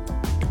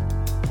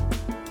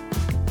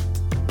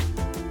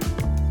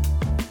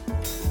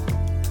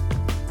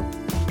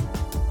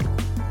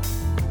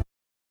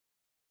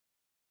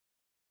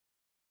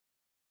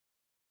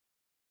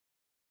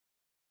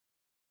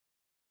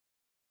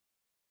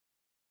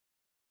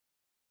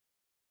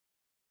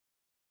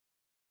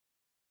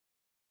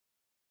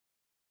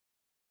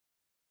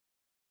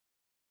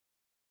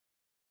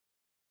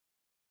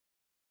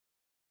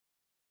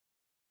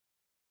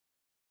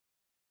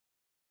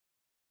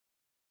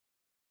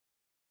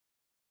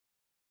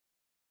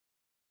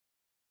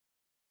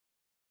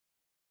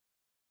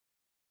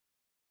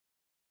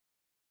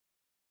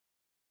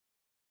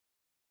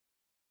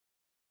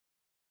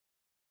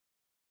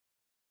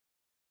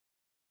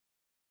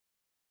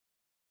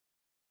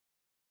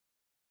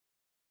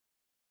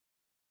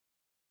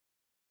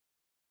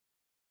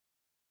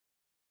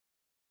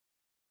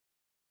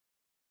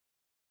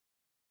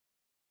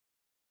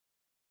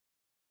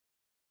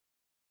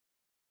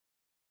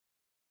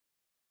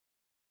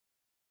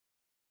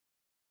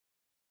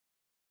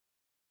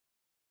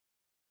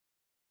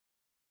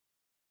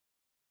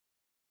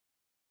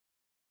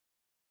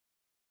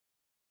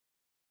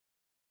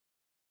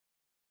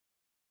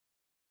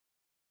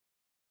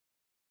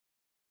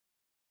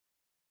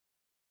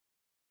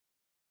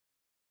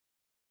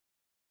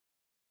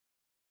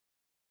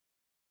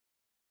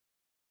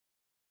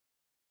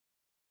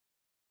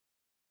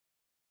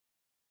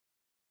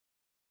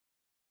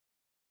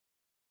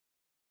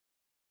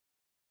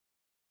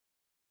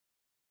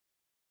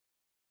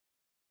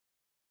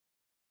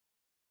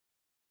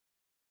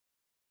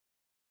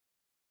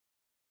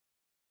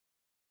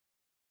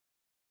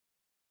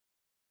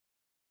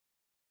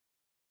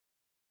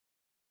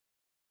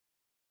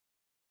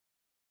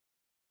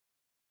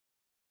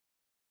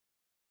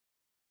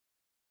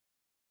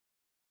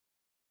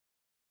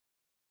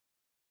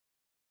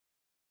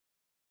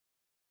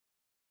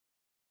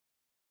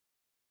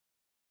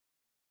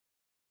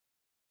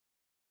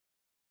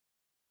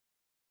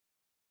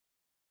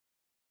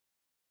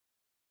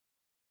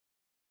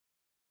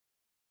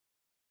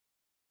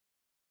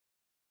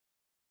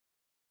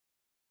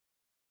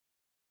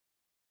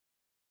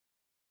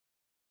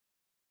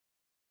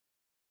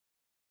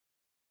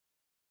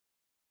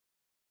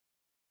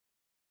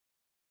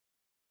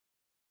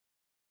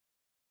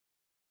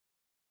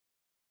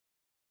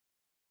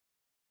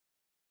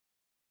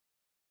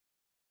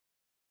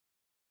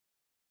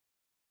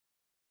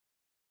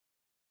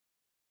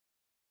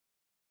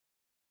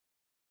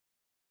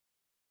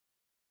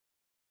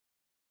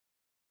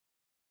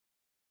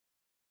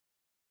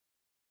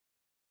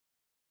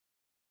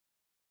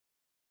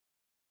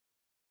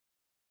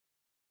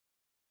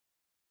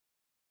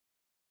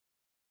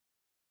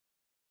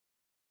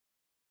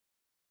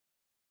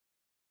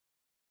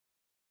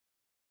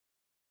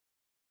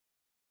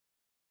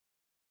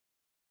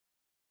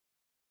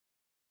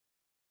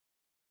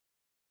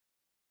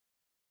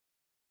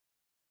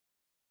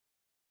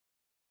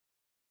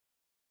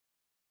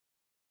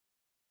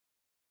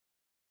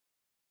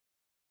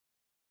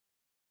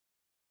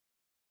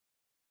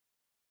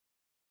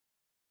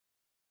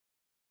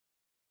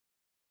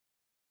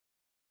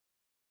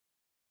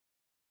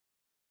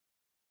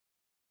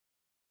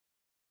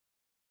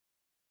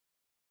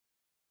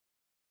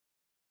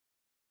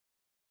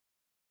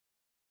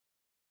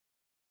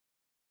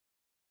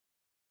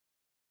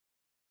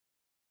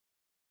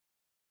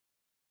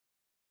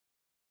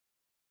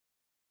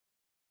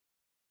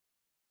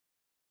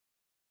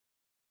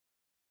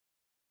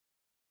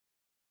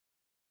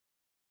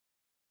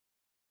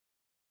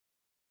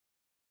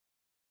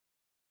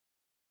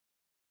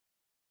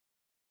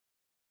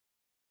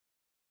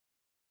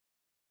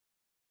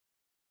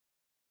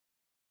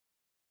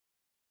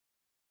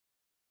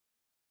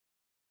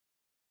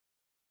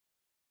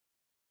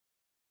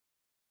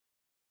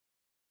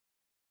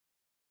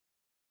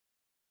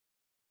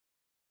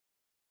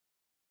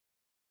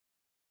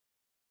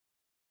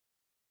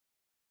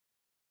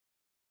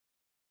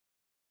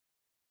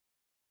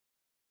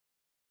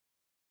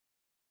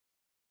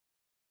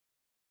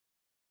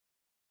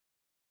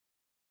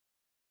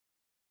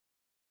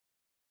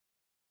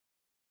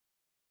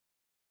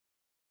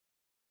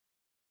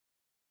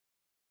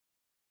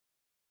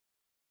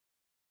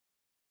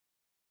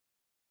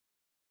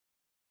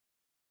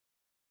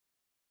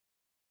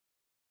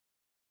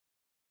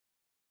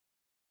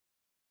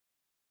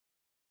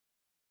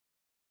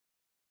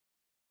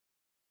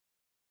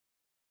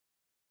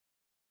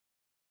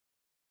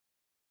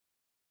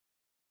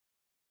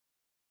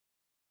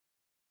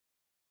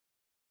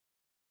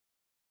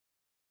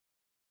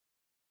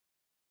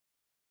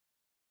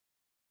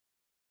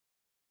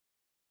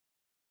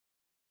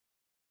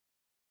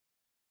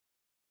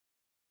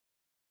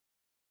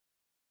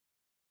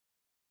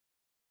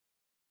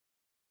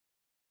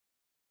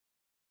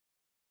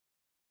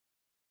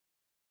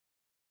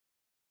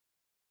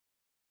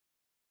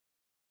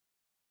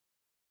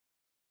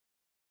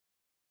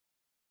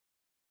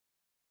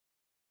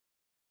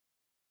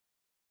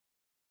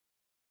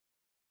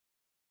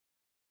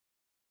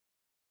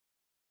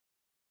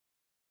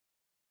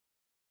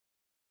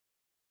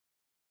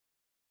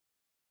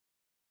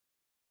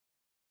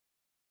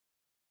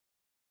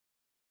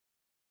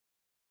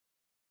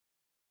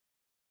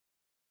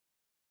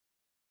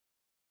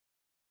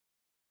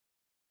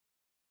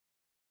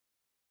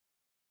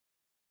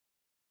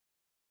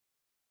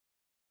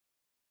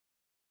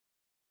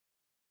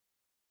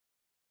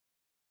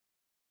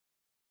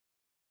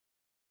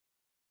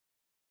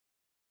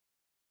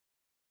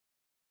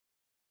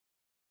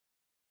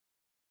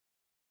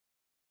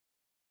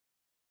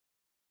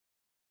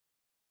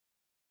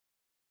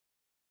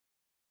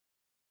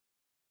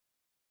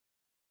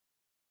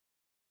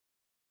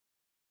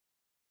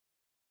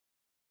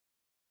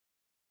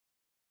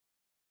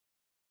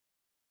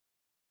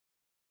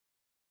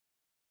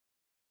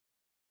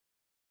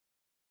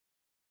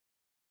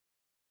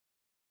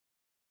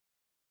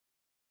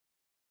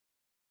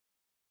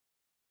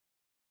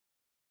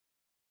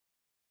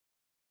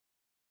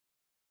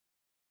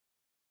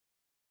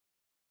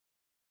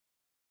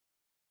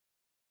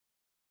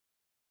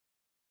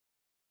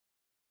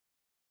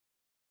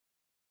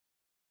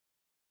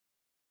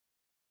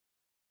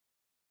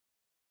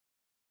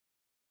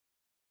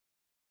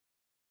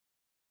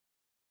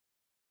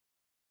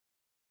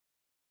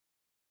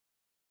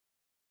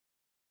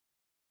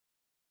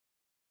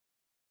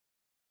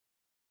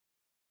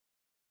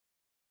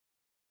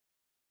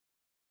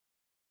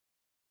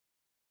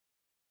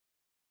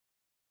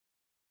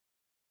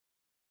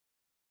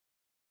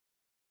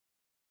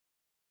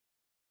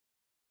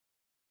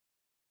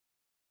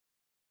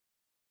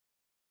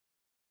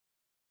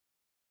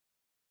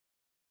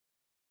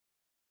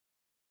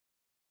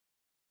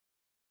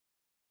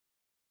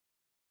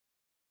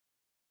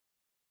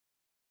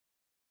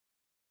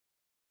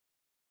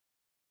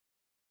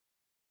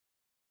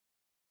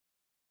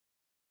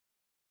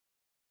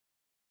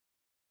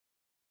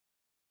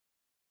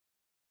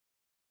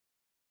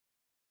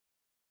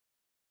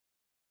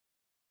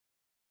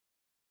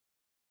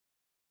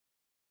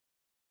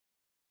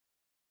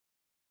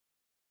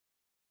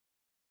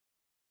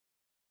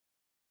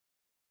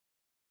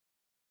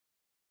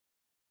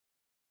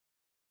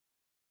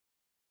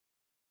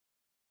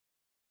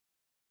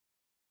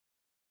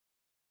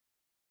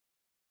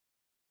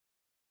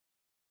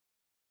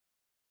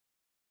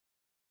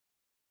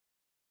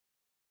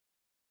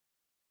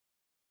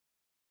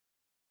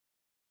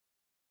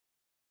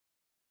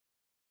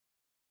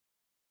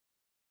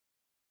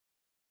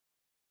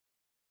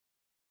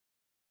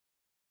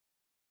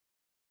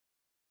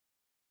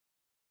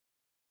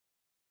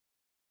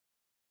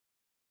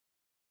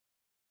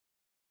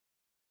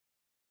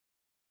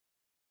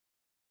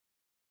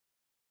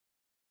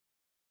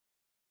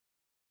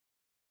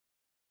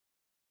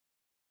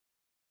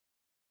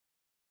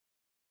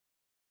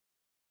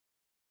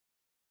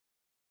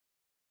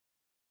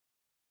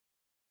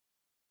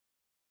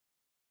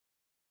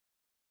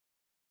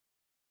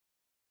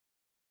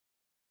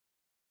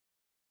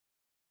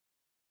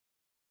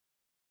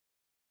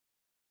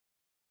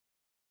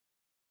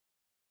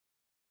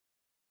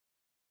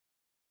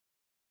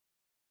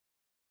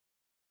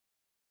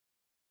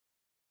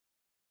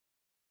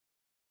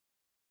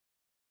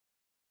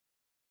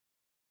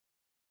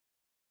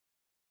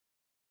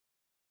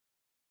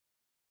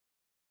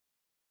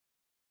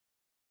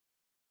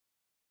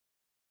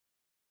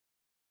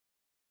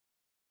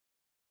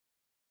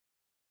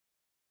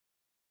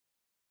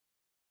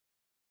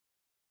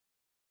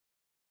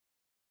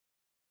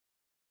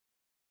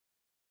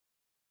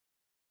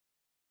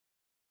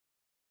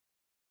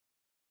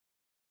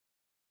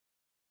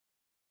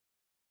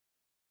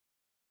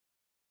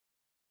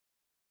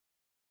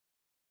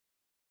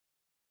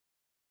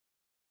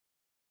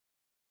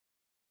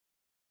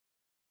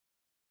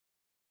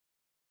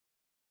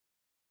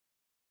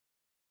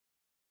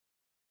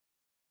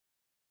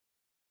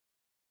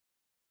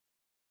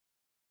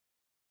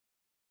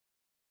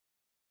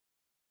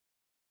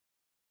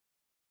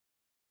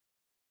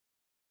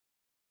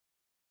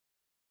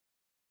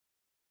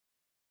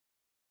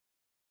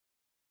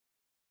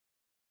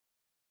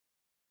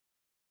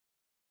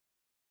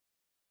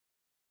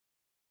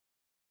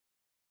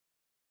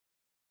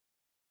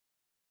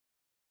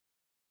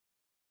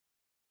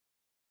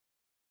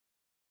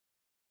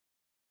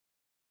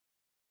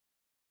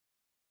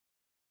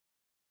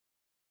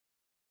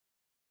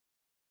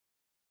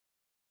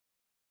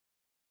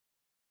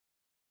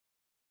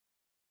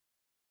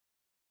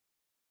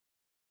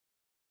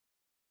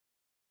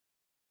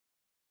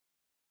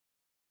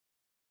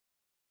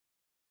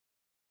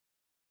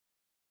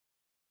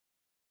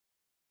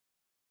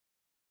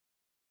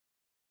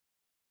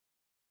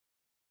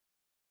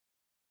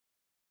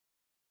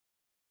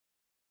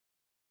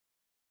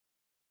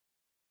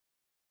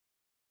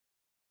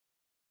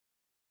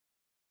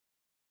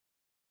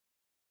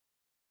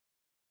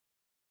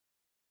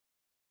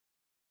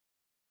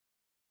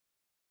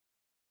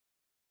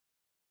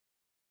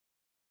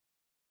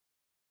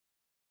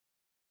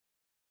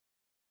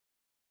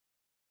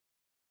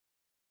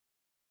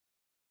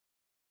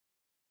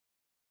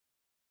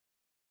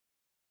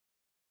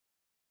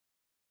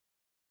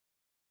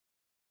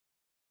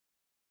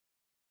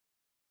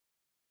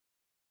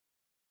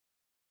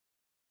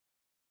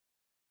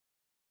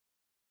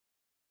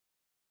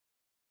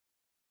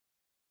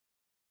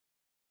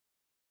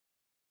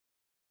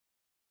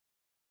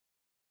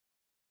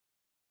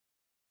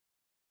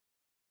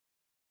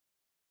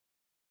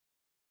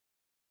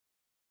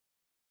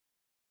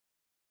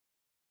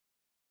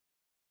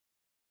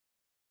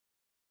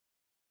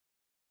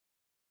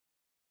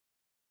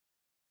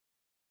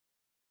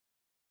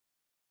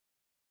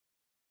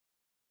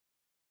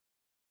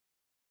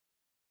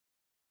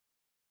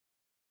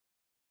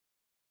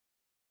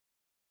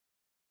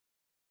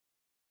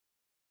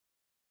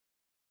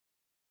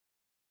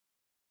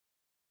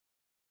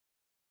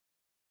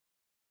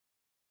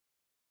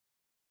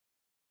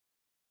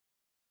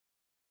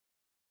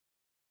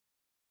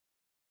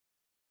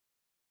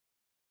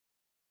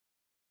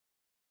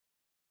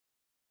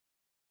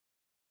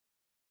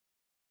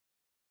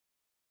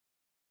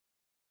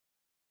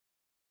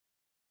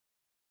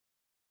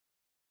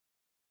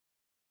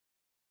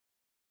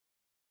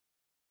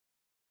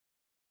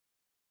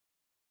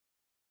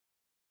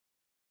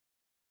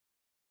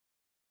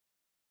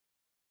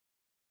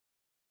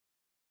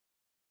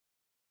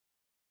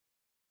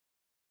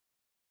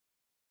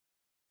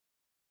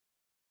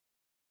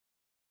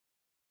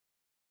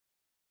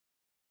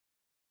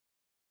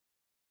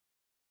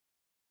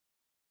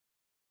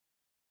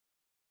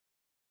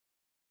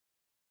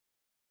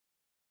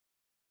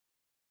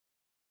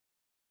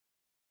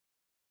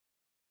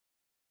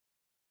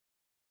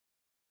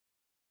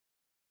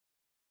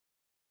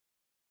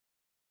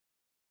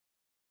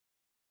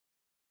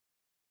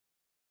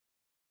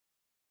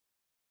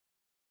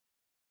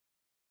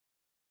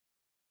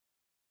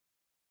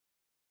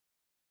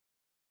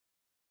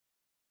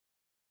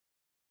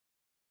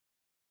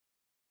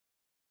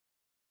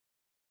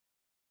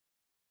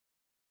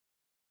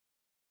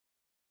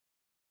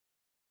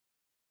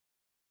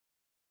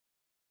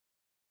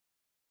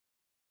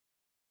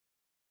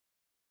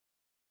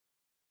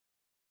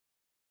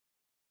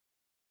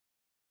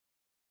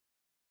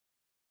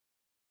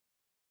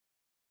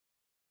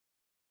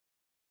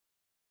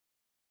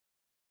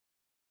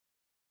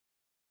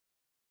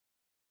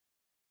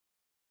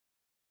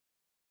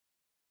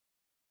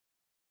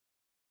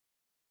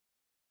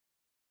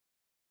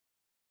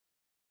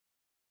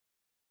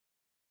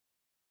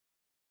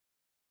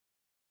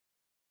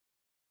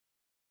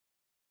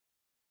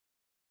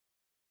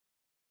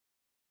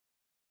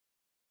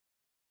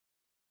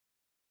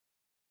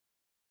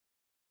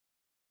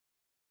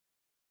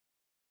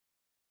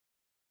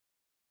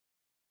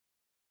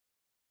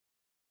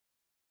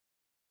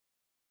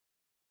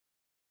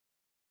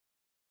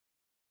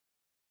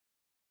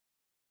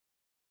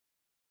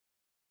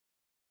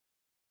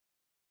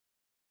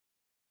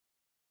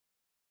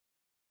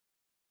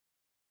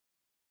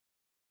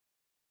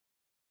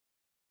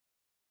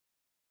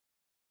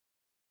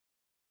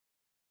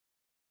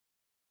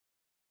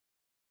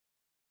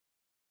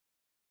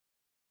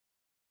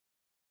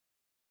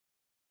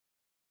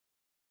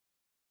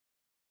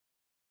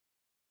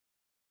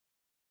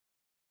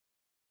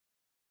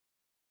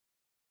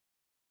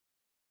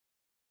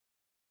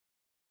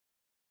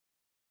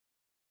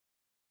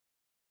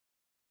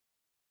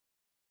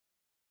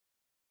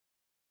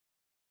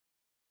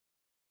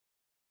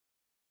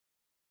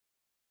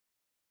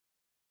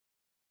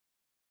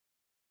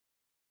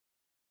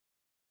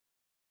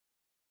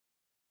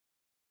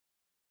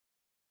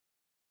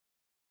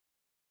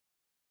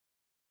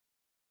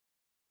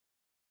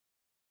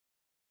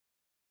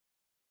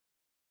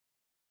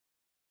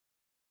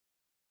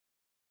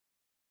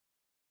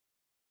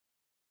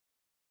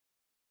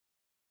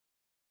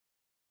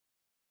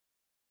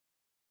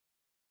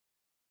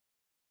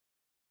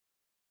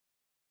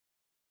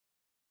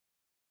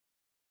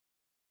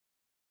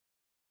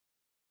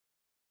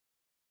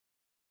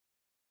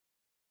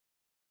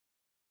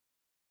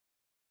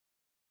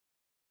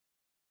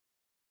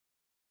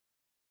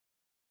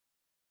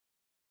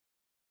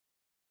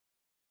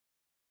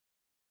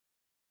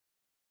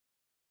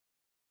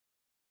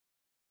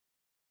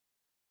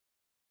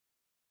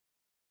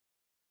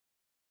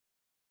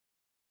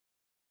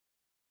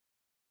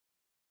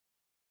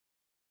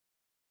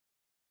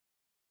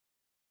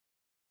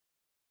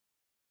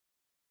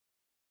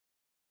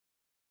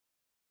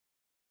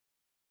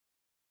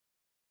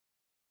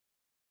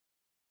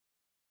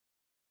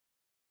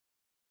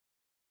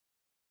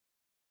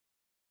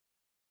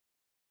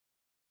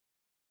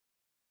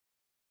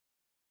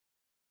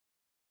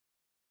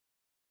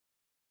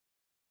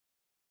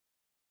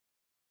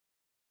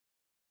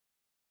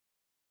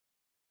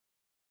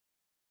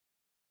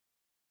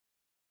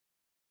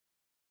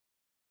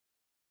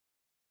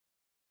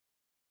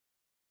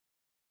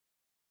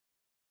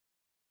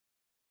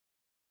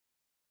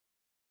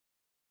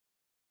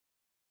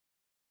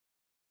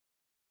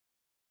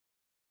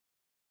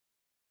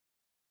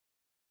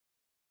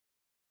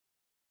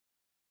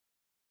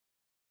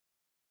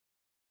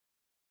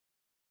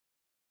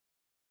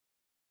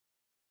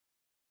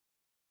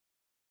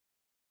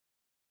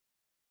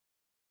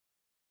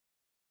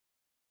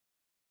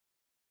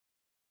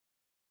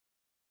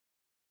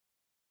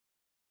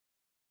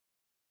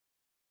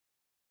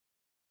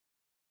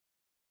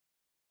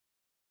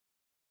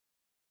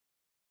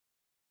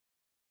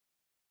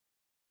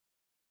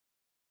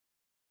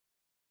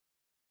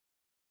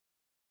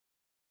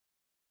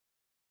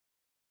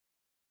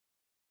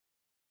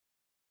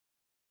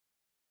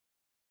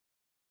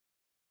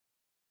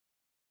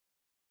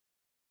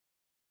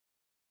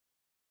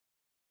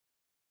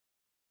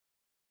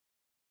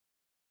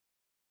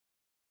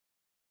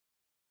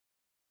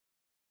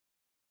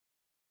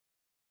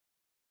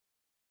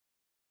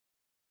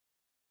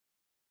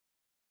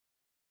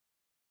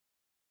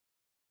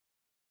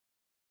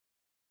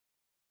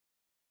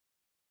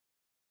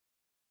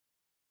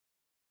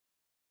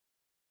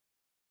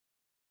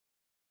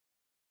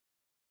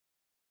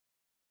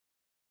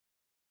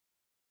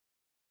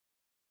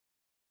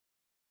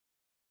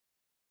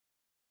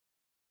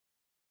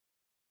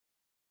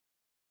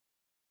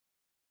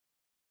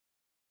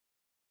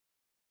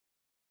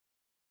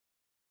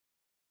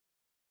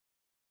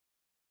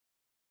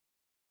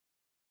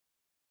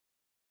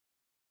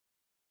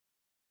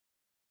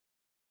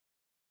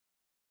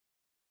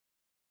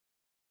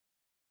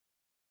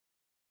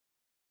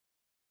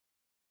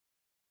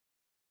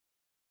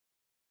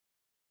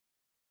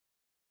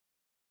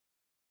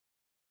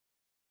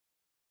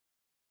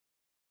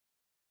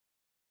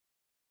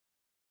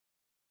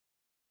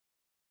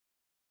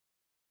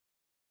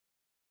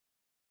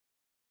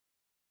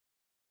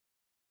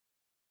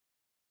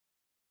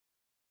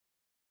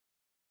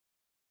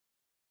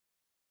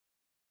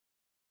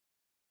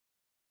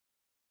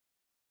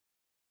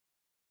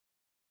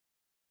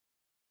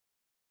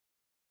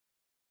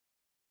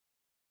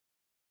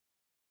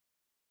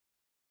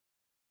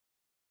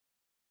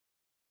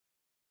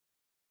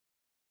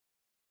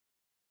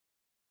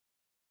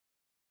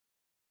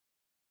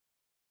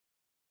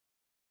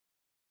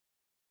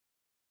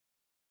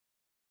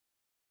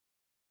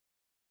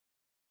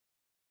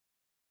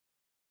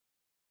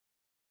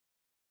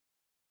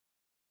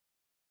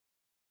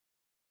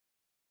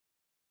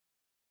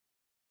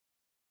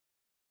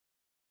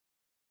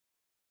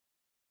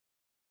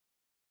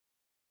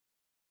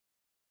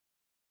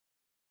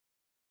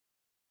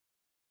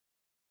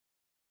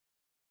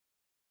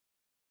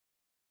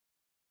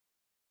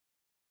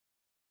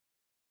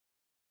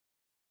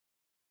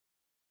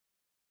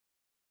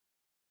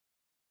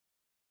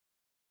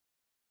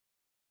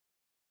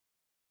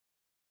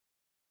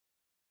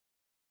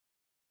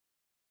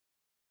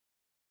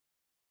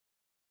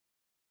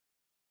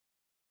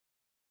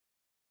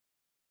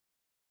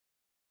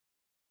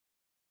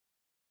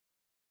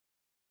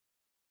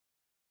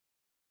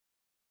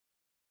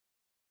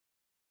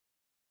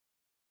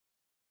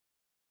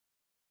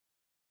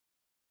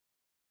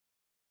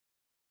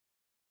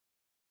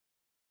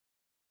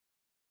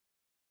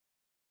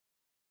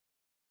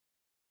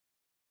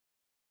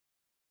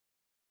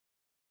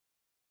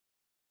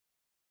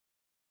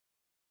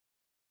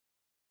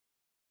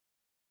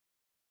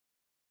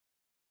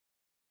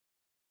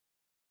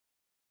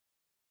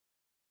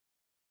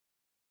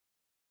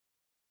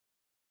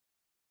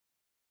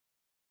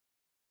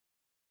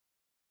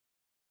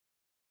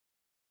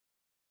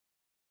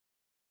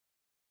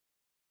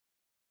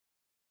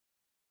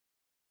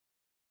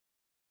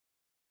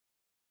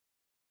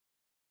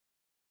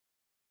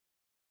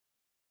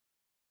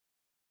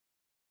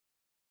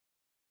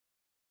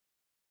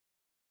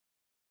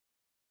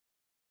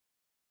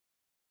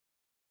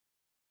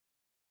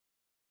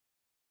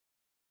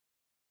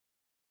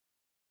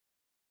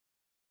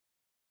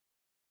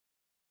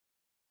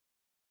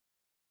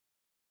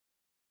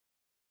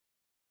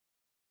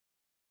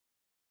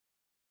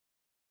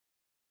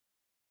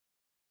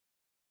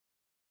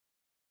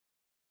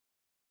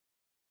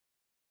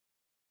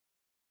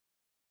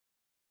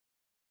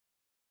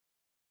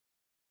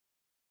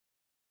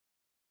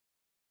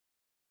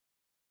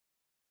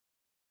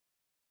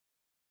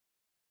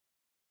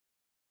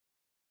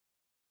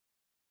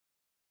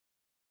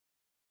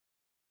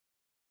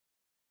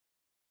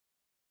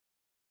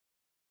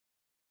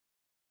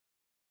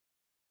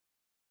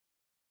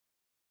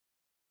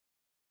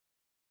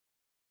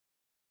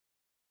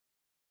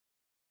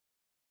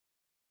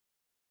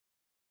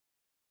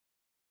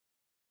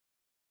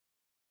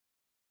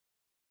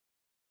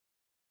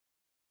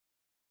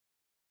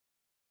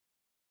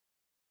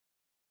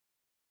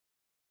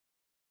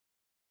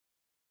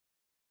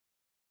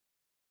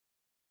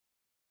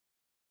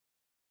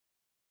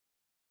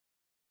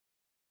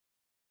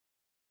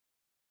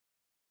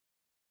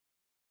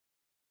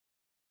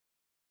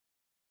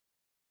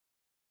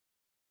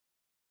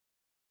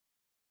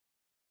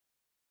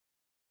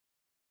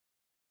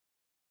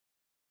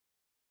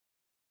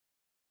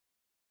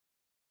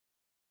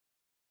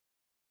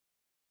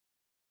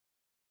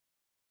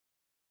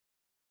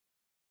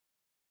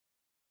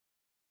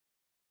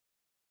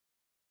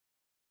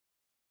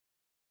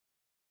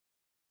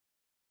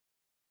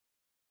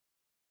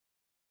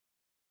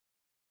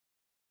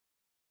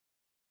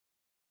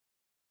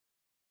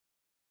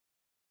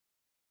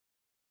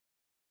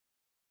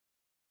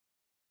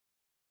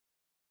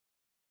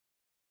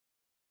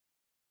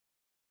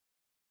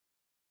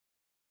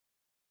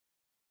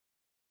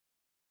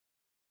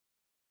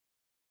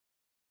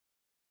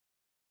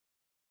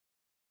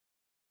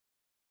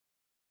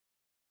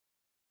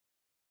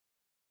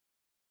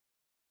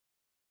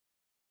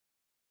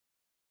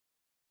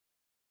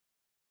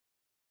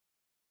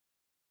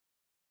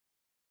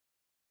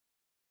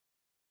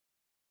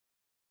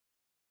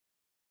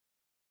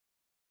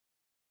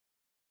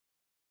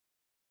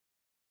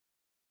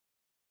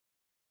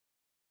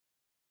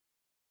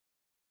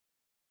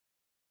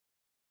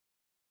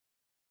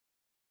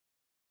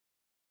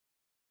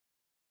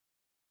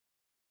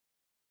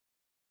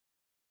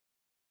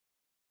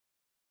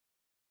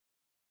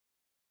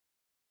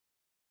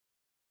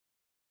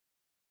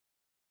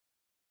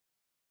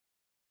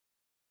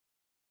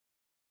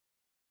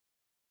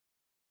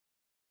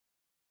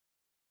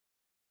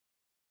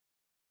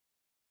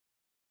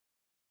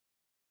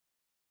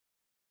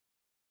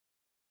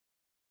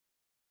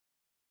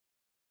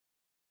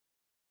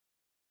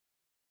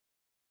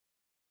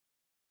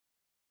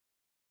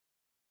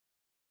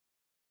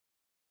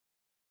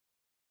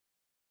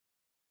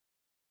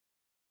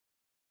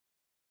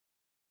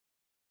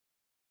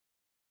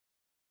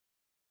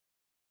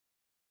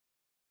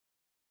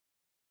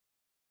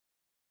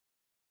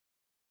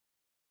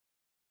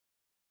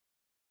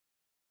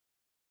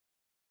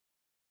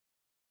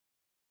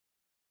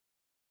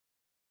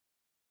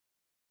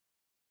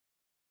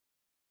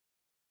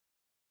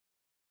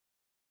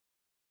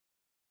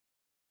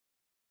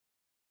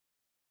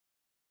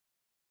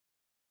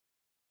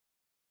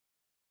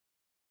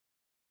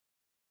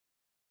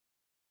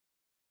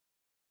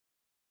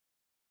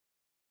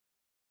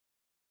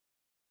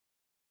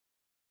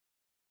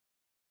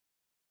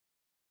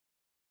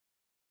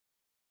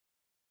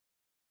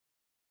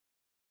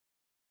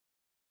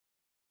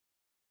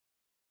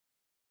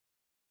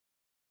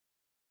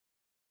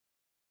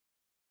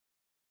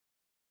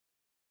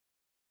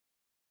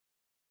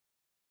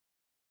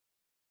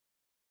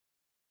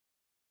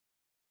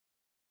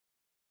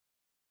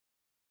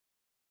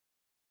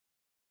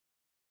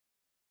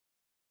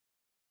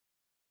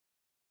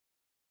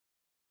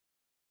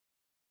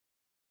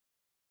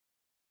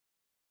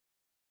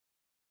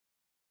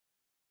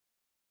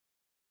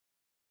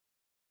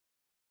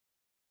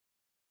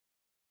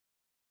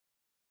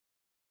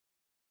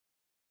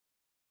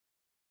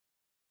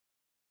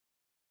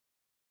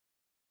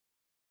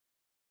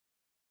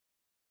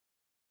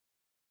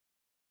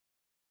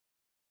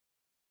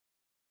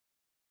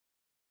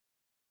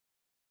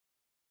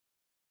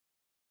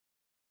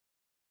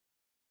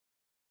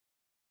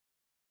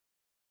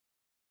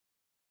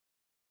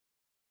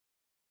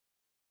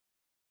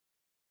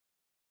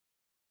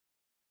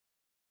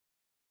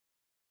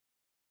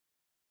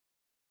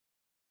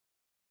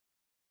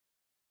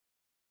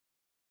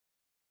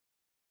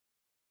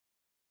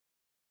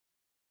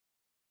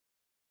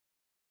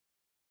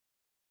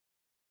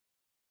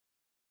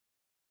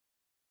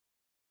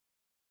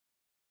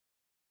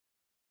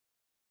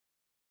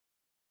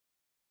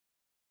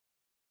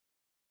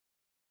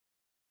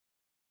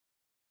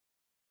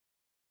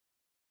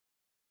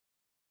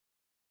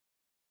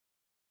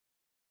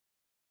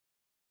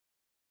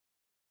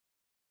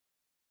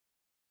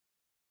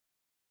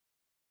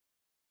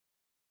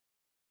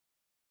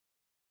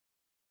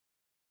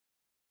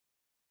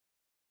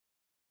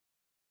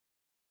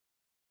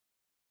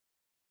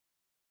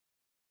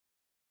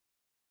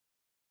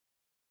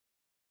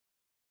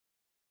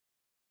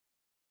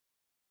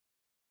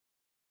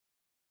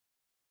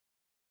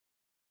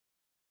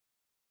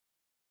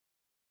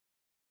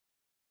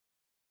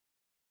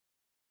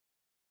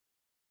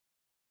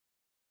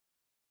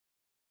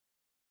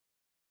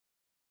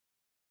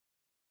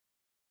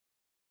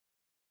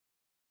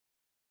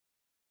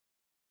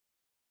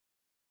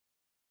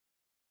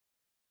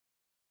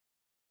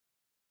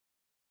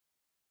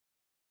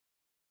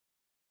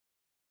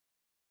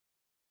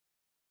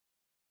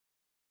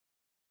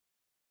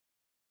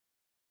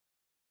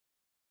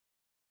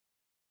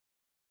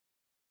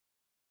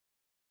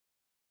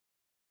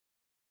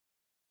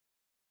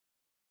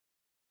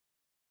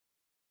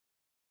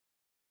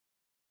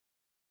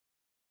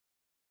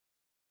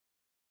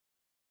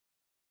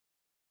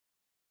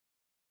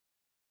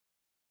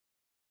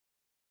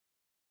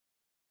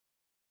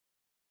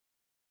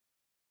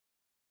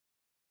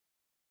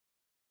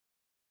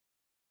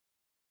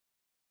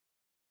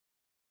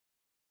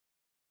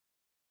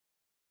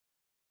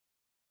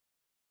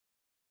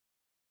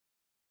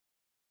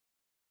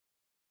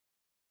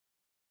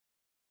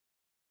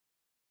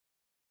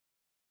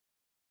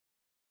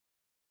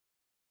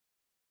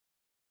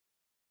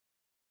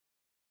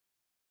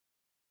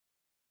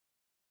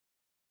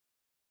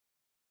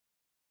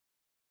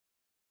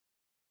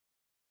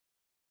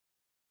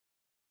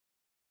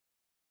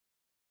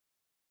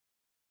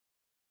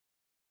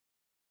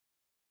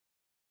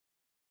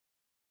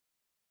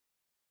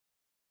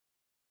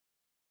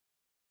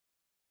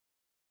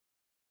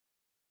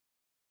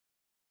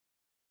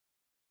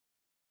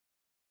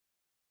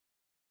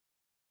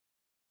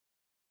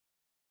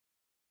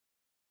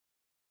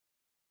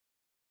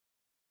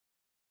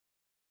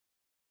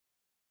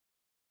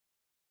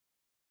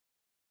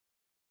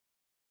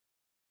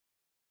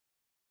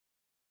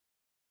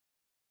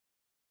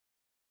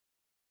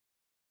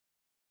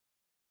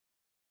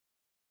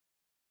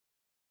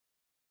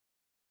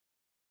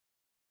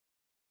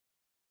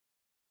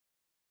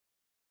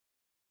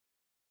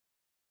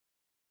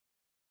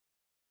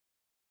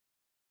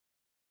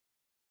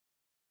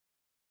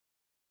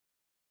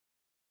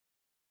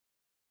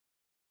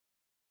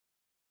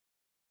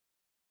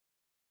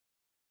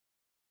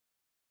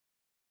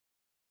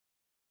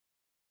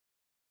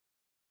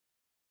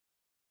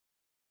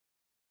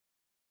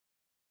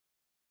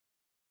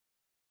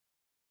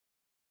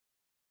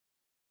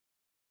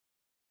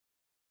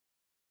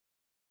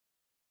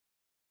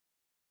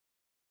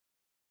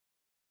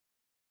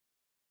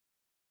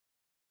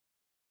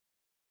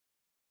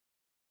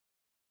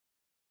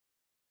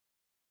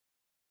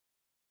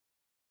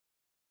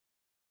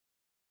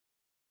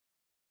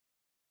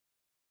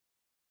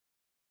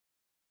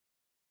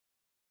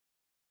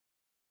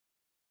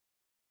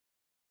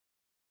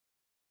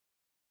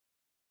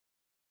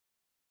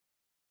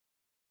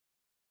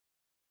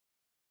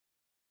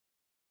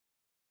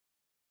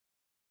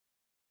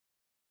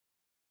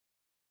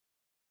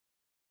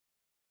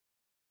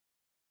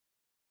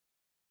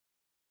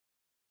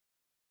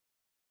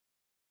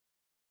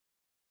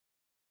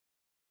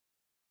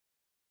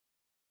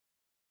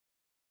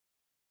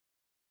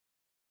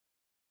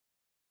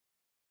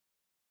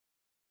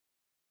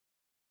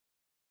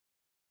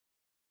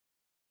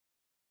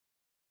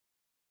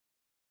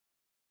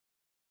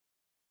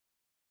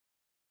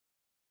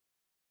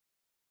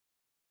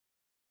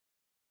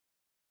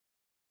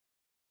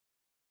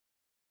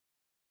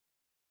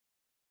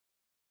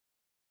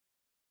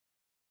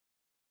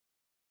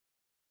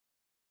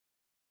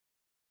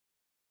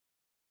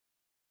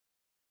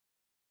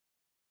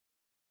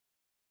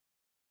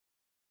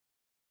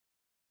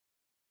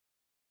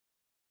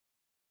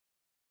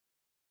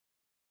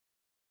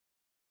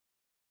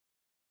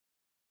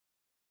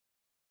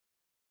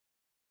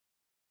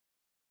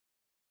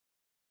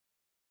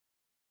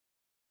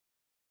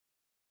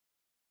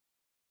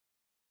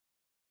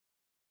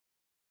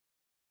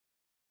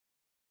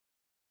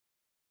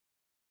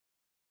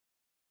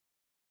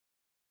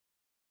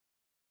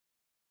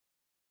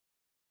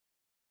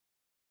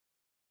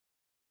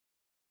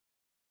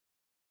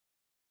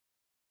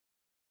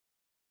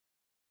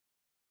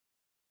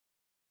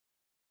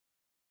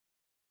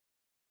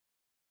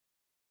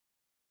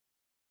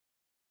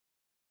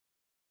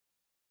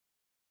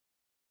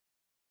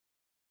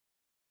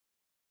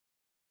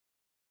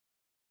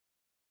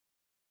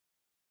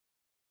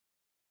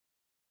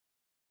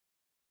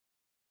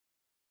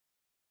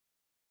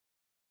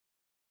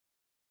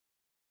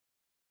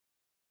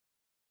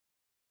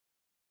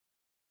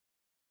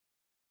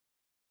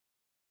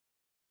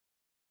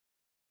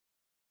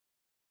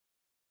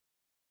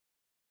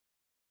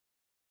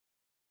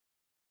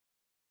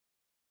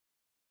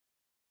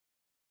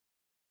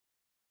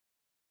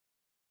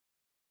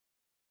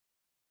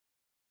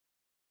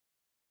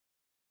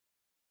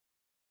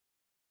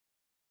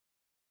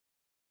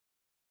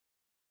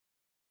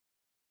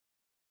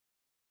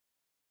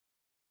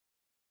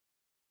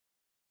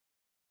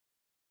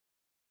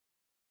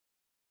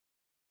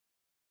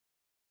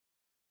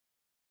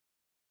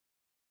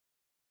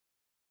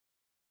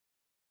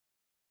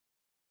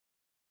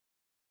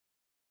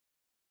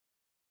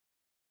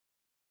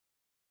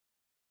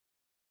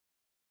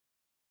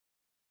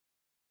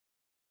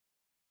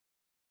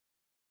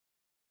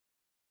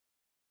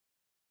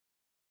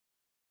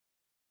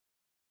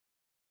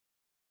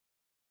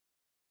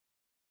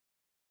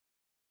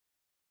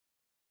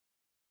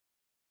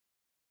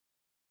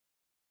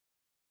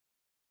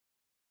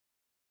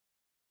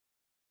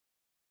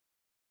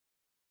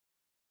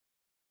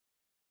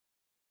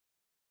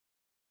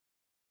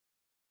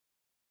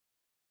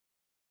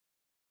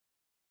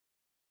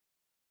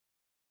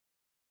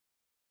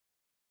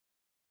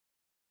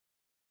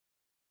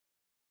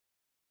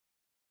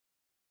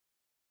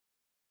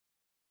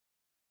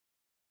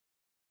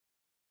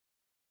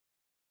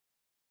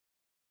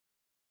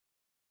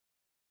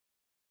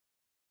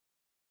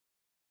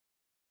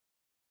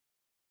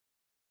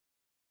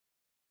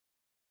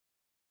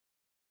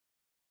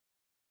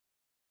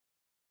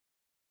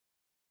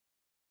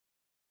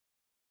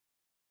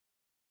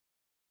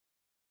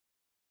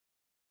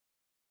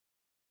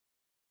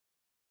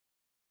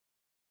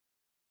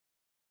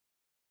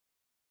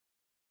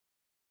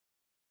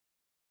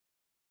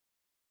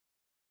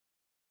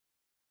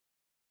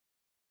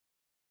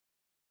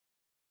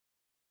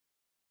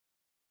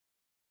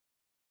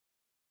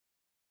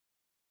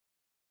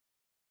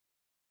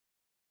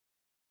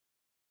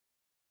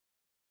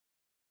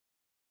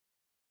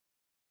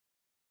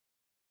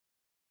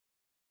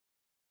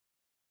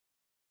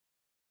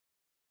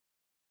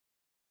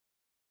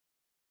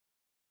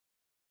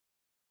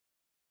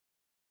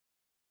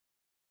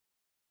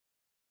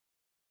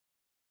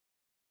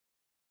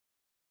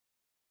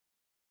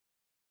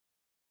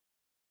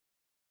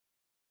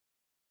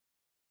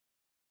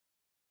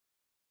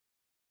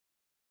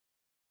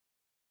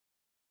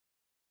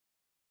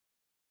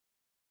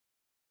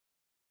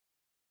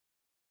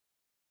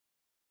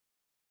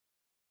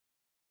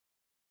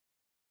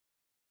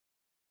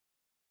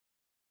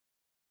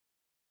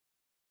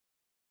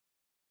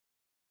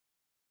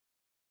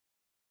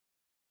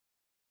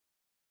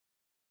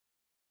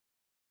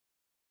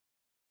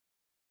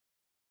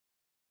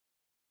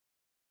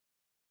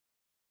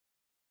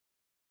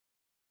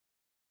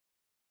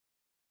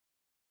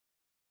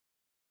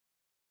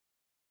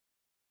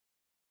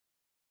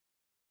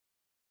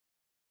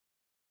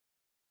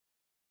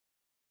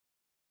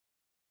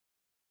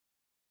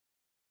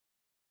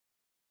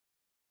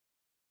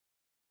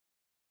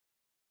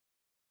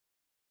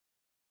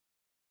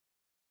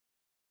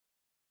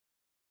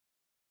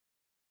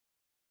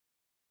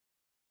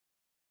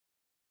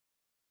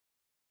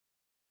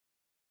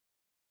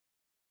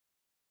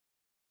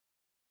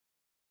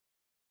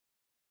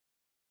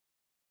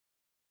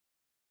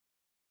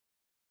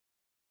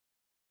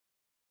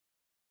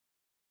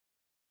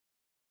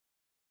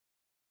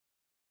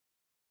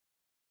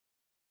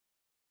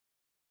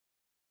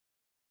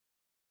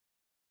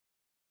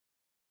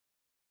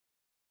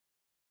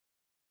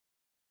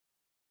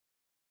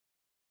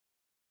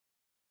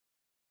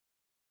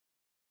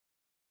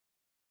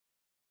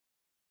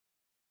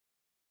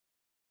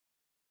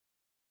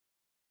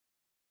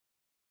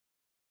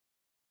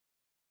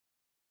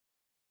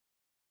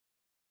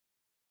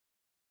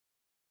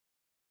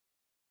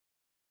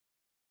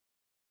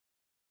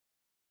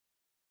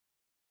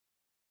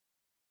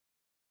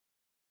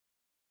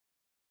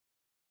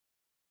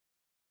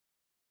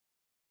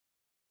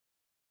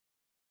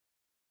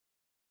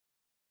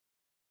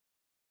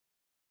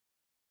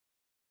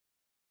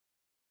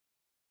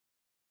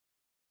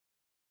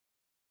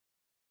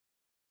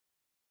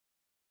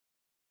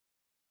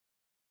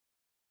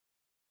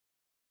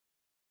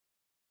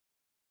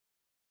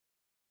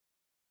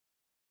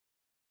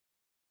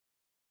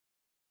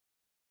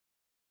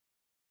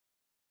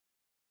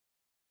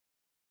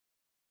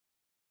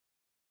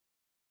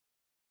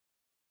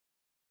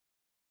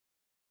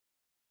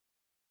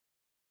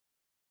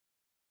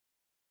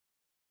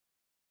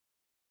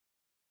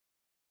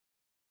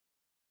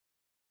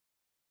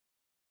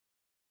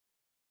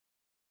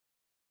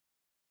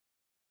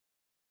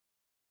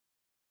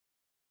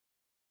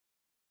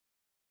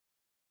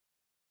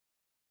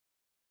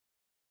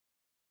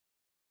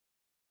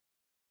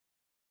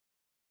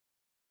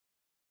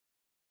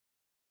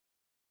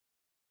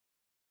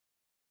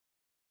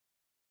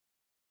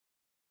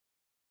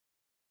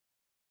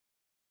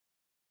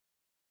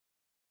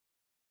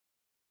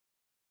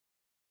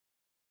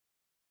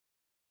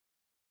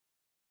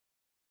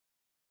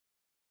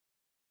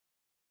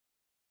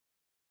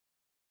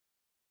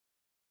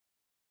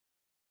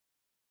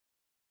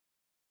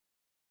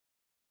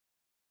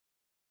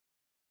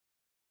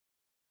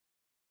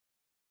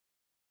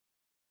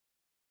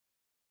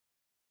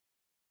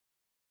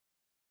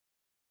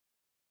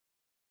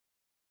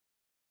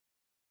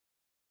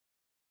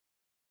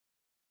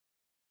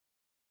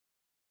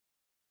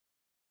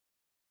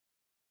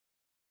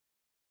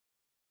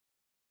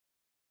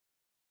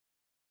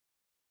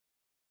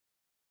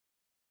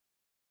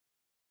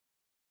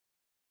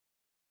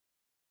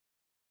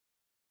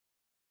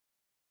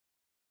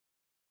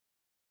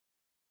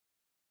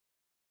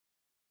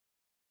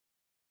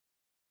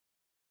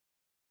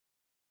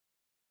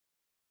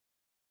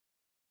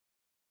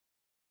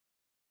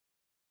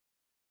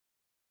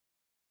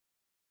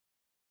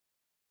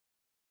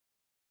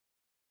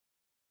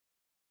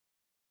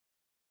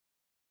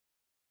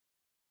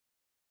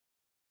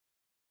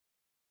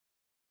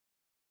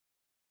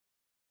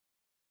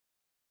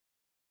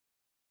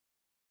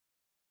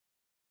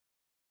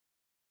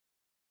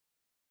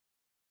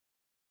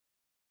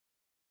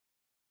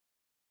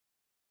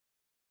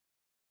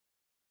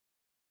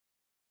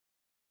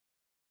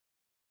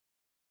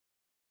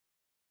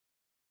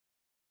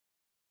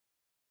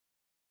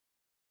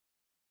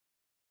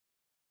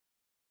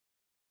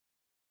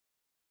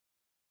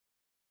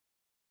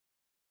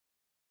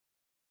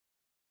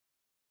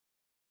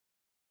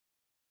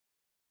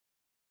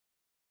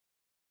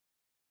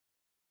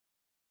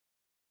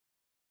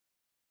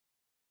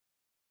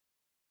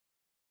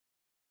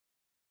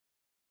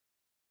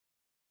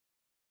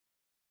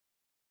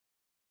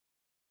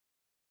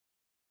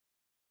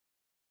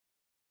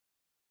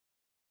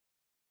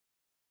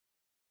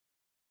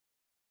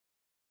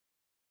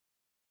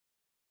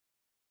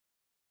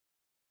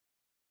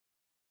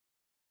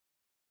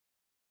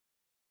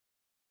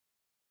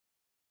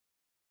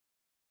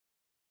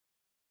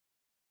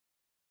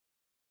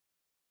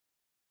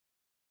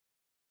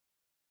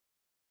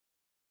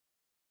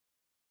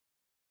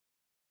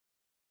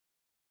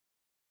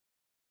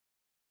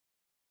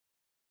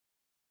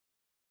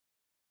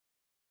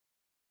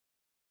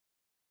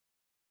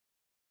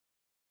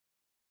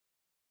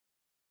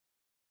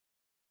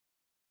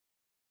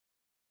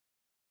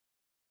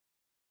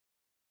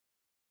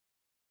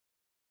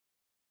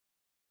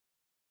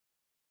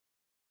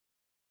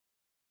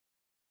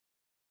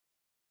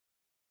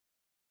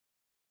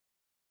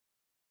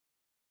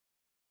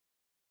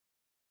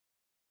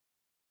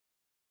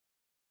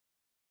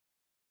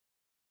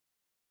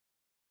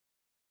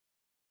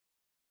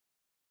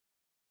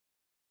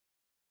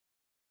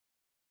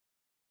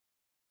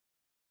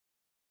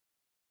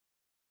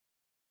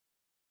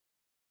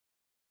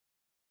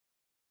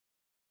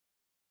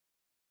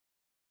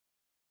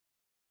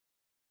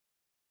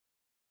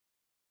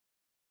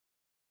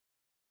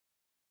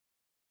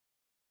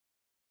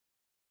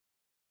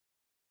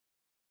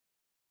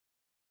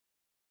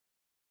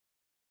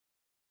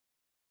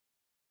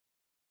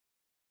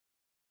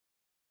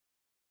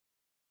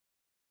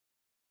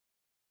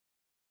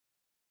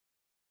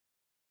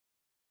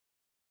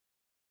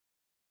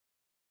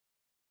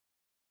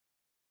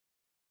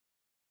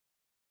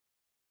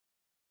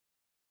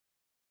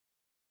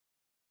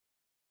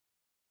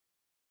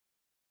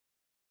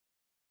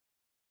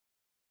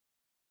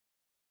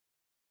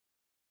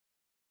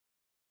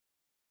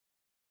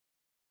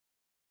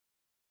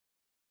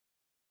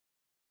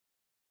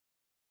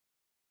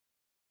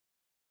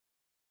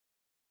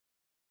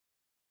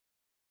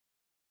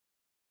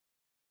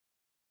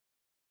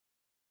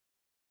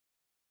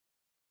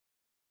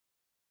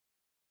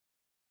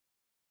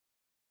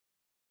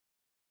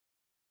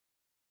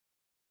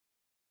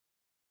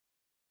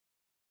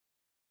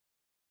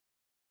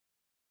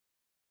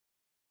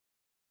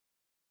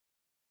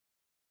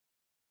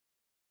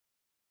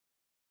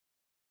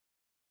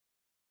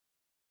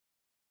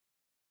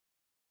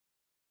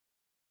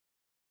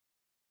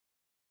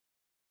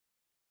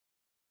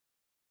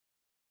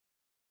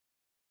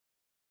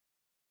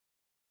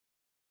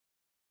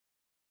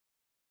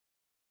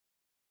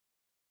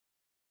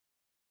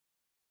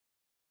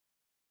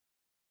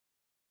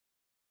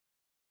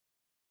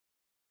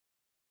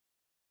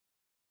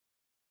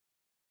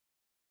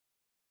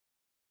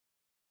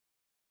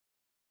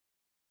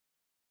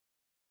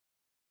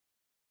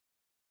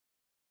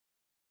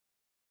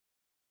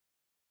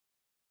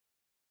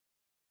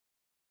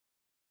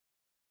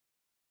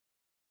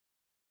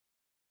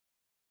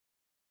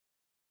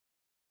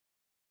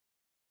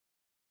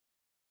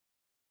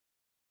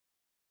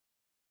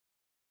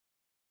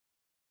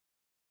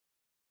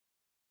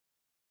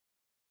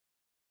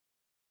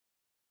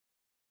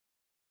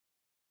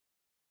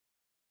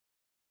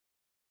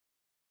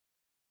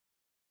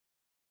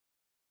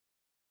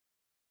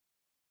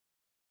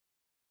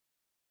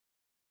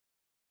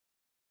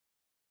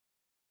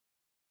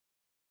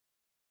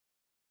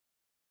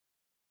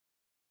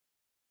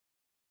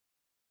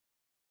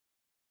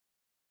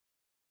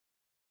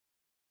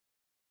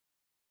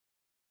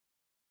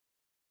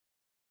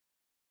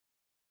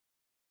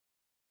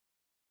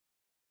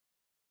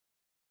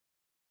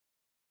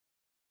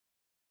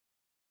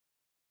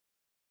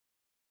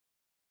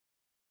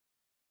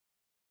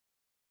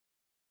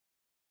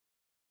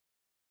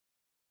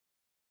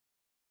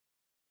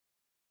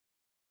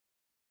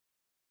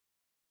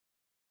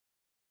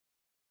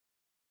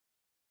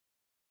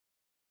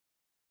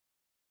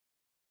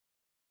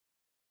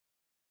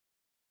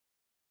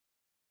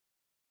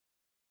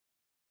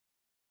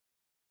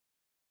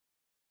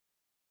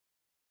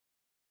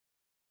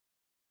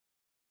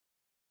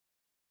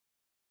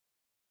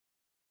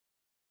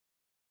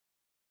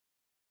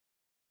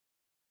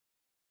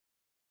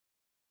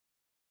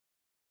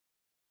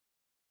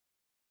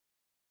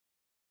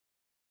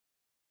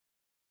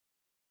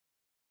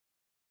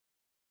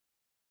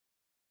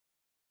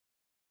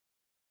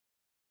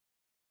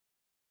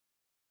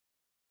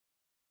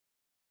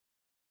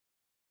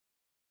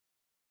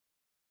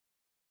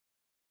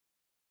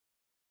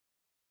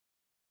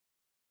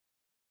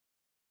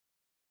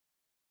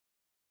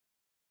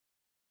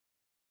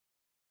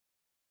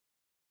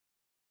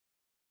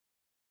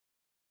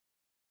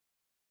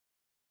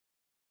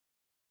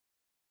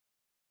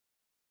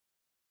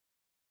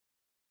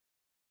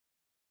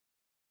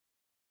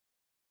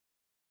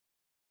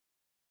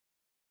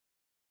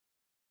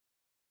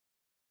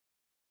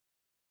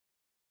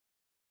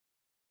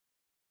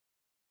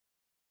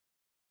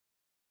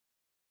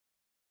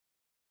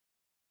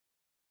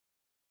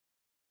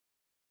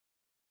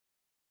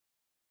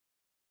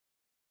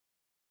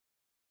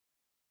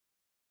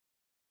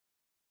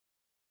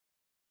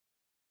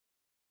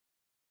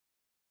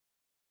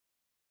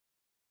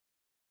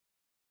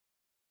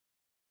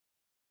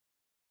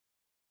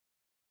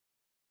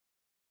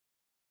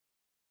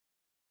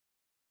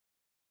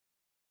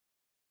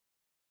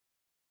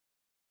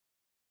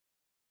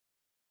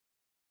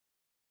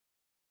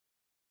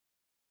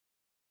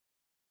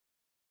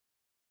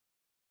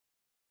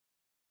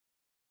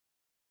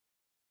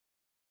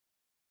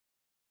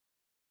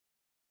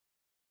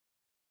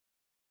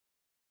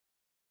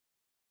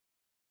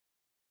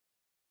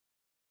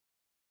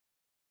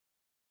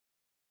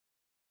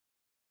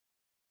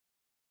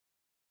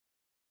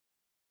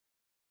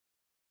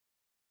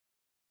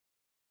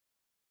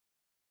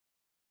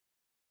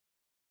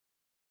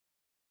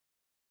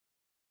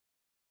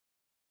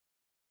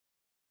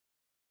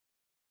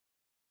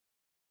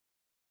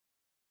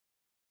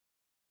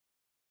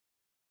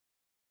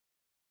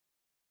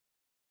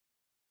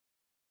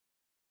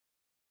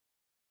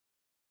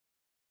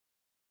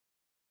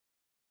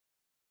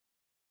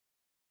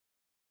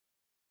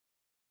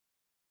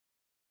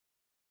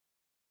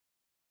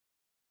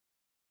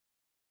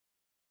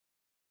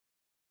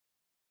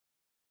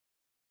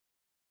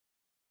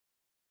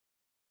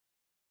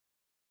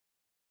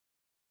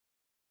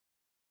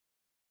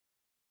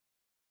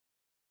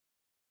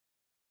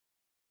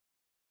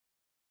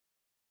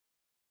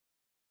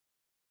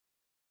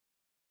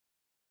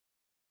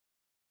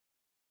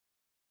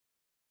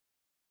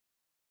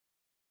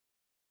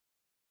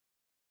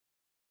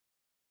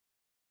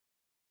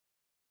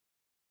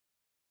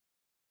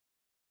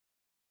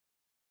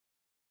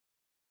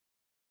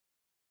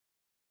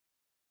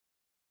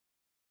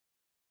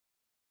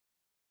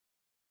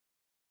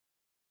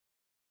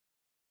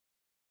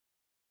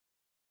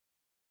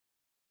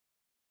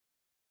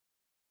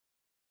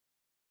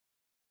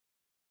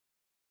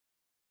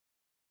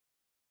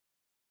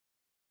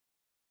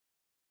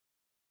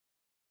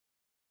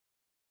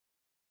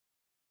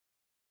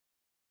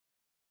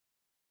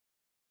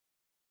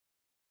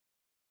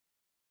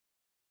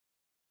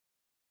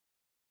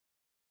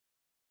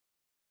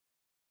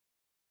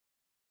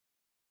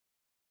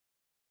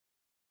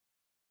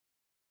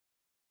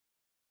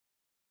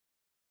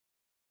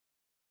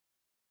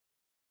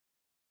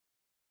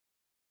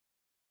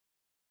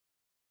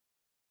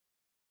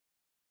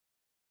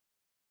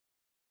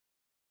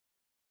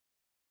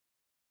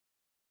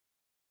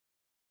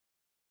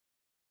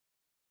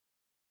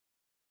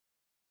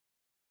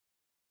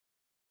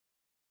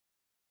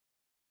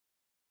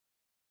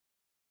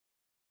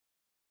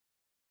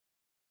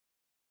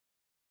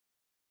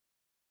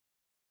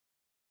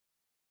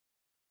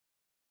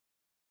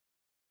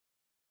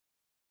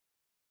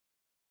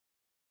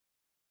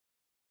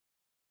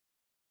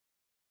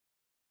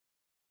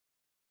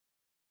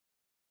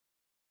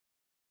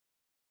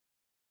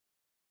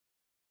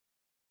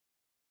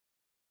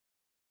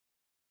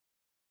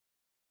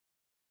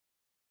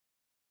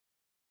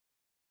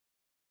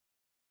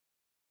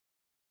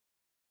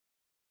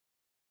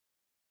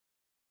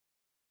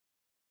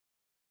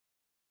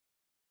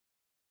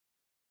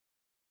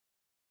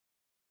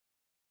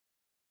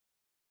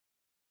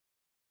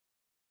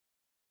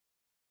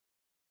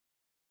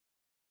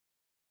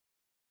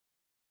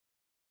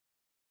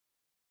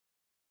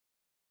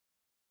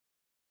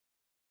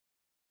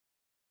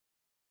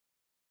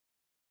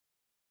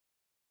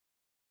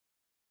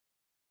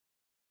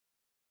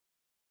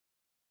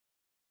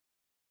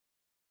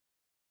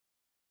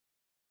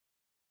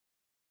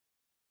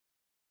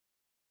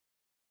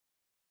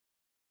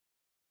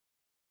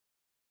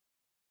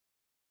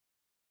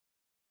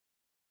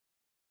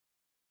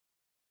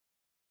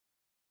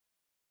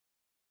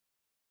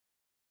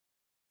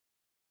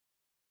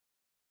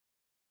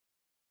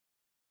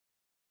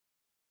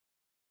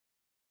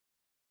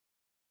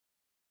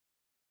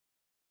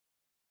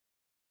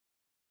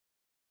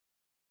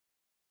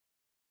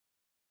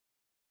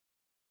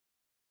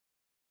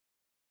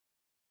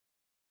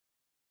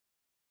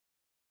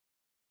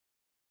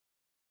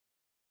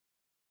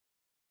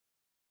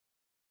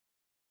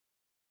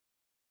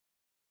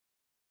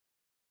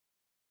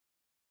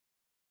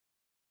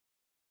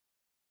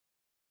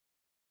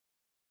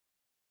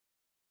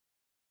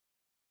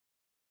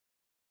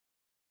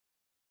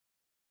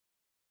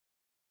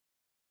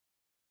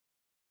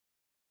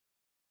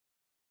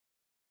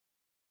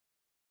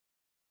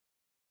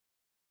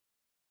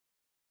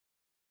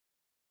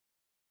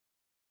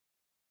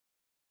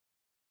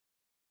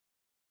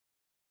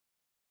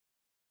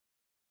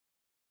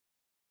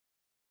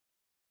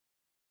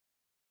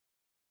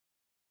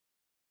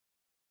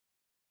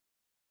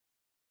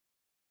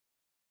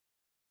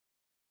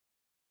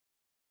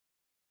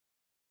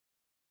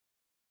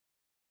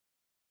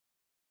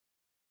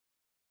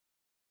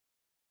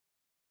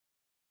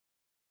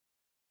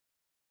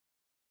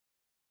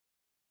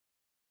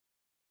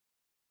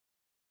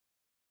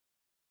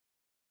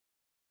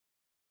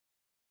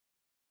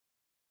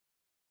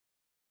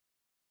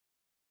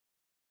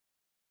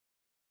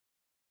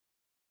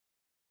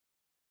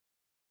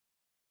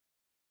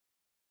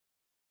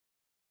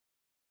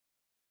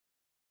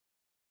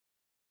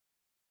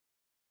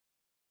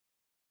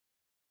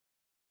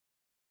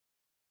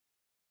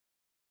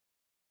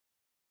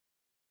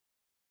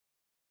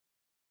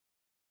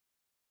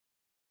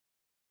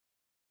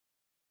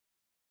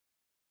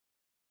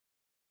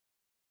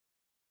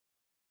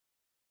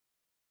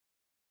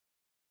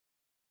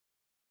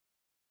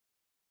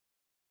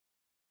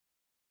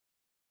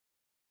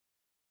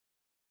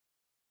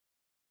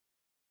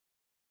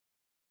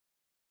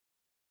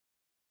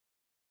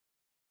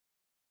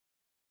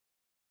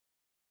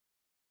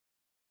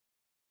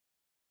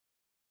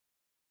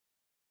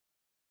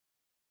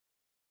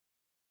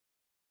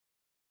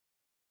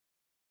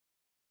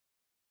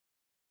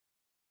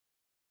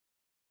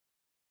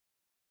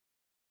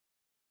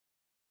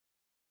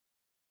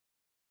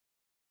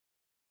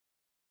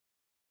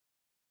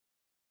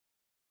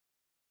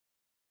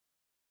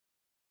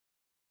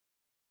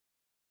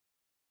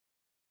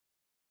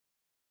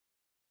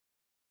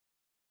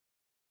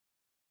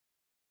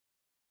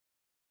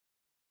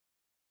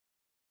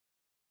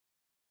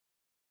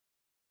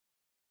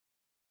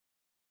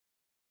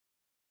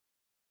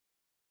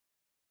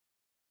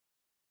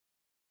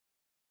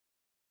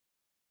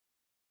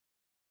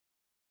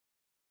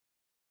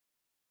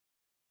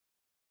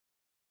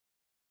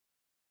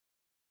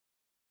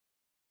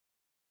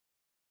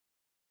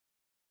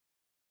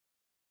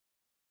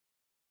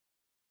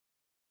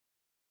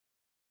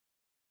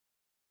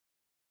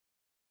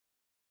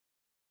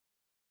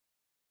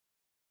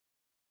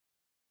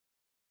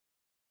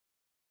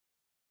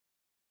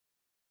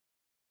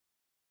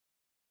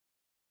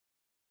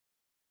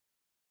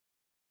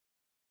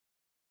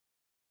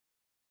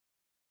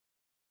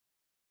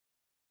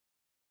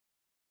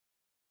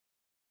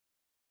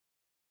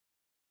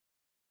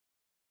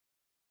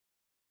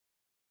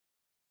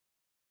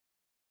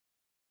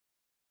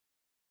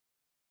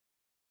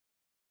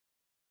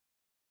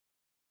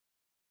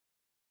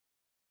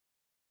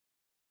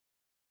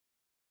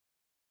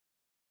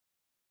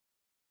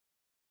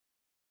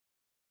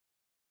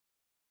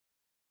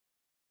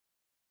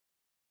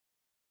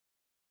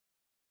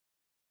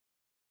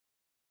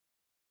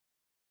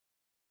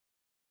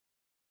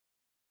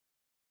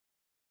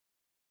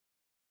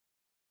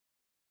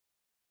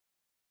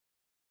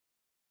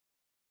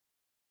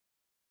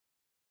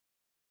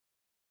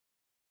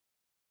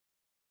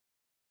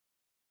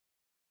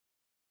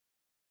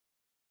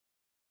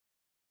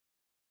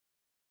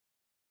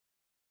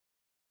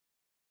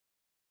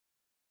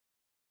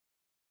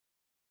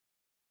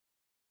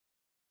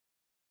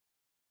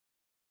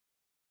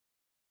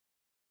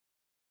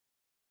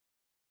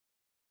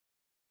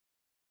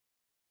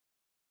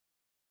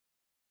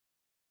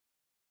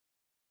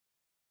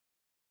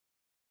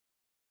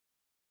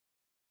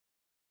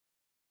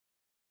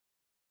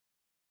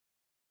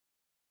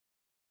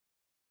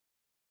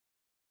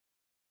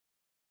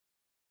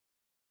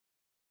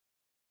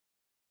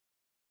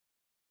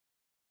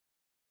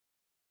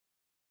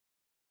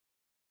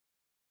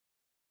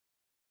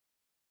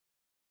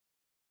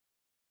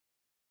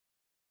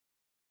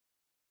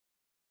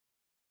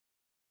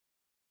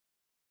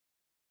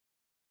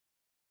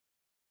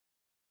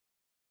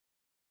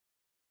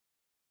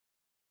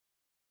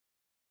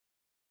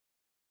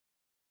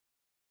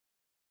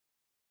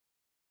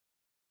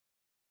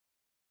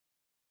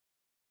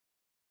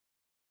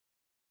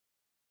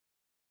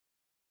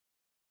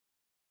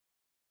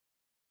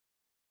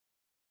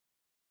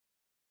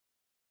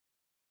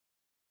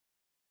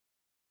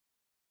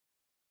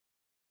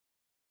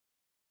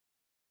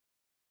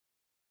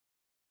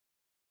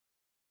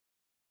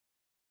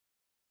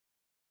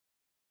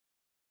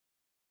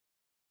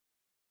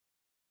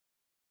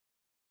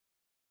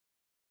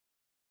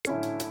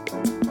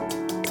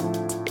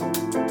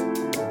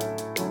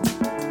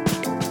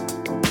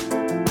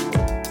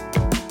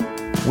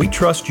 We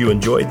trust you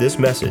enjoyed this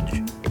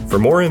message. For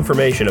more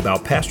information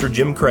about Pastor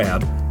Jim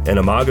Crabb and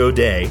Imago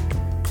Dei,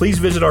 please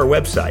visit our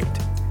website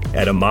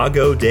at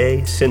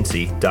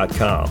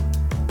imagodeicincy.com.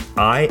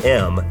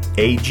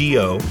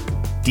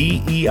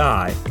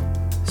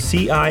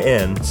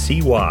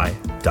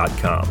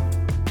 IMAGODEICINCY.com.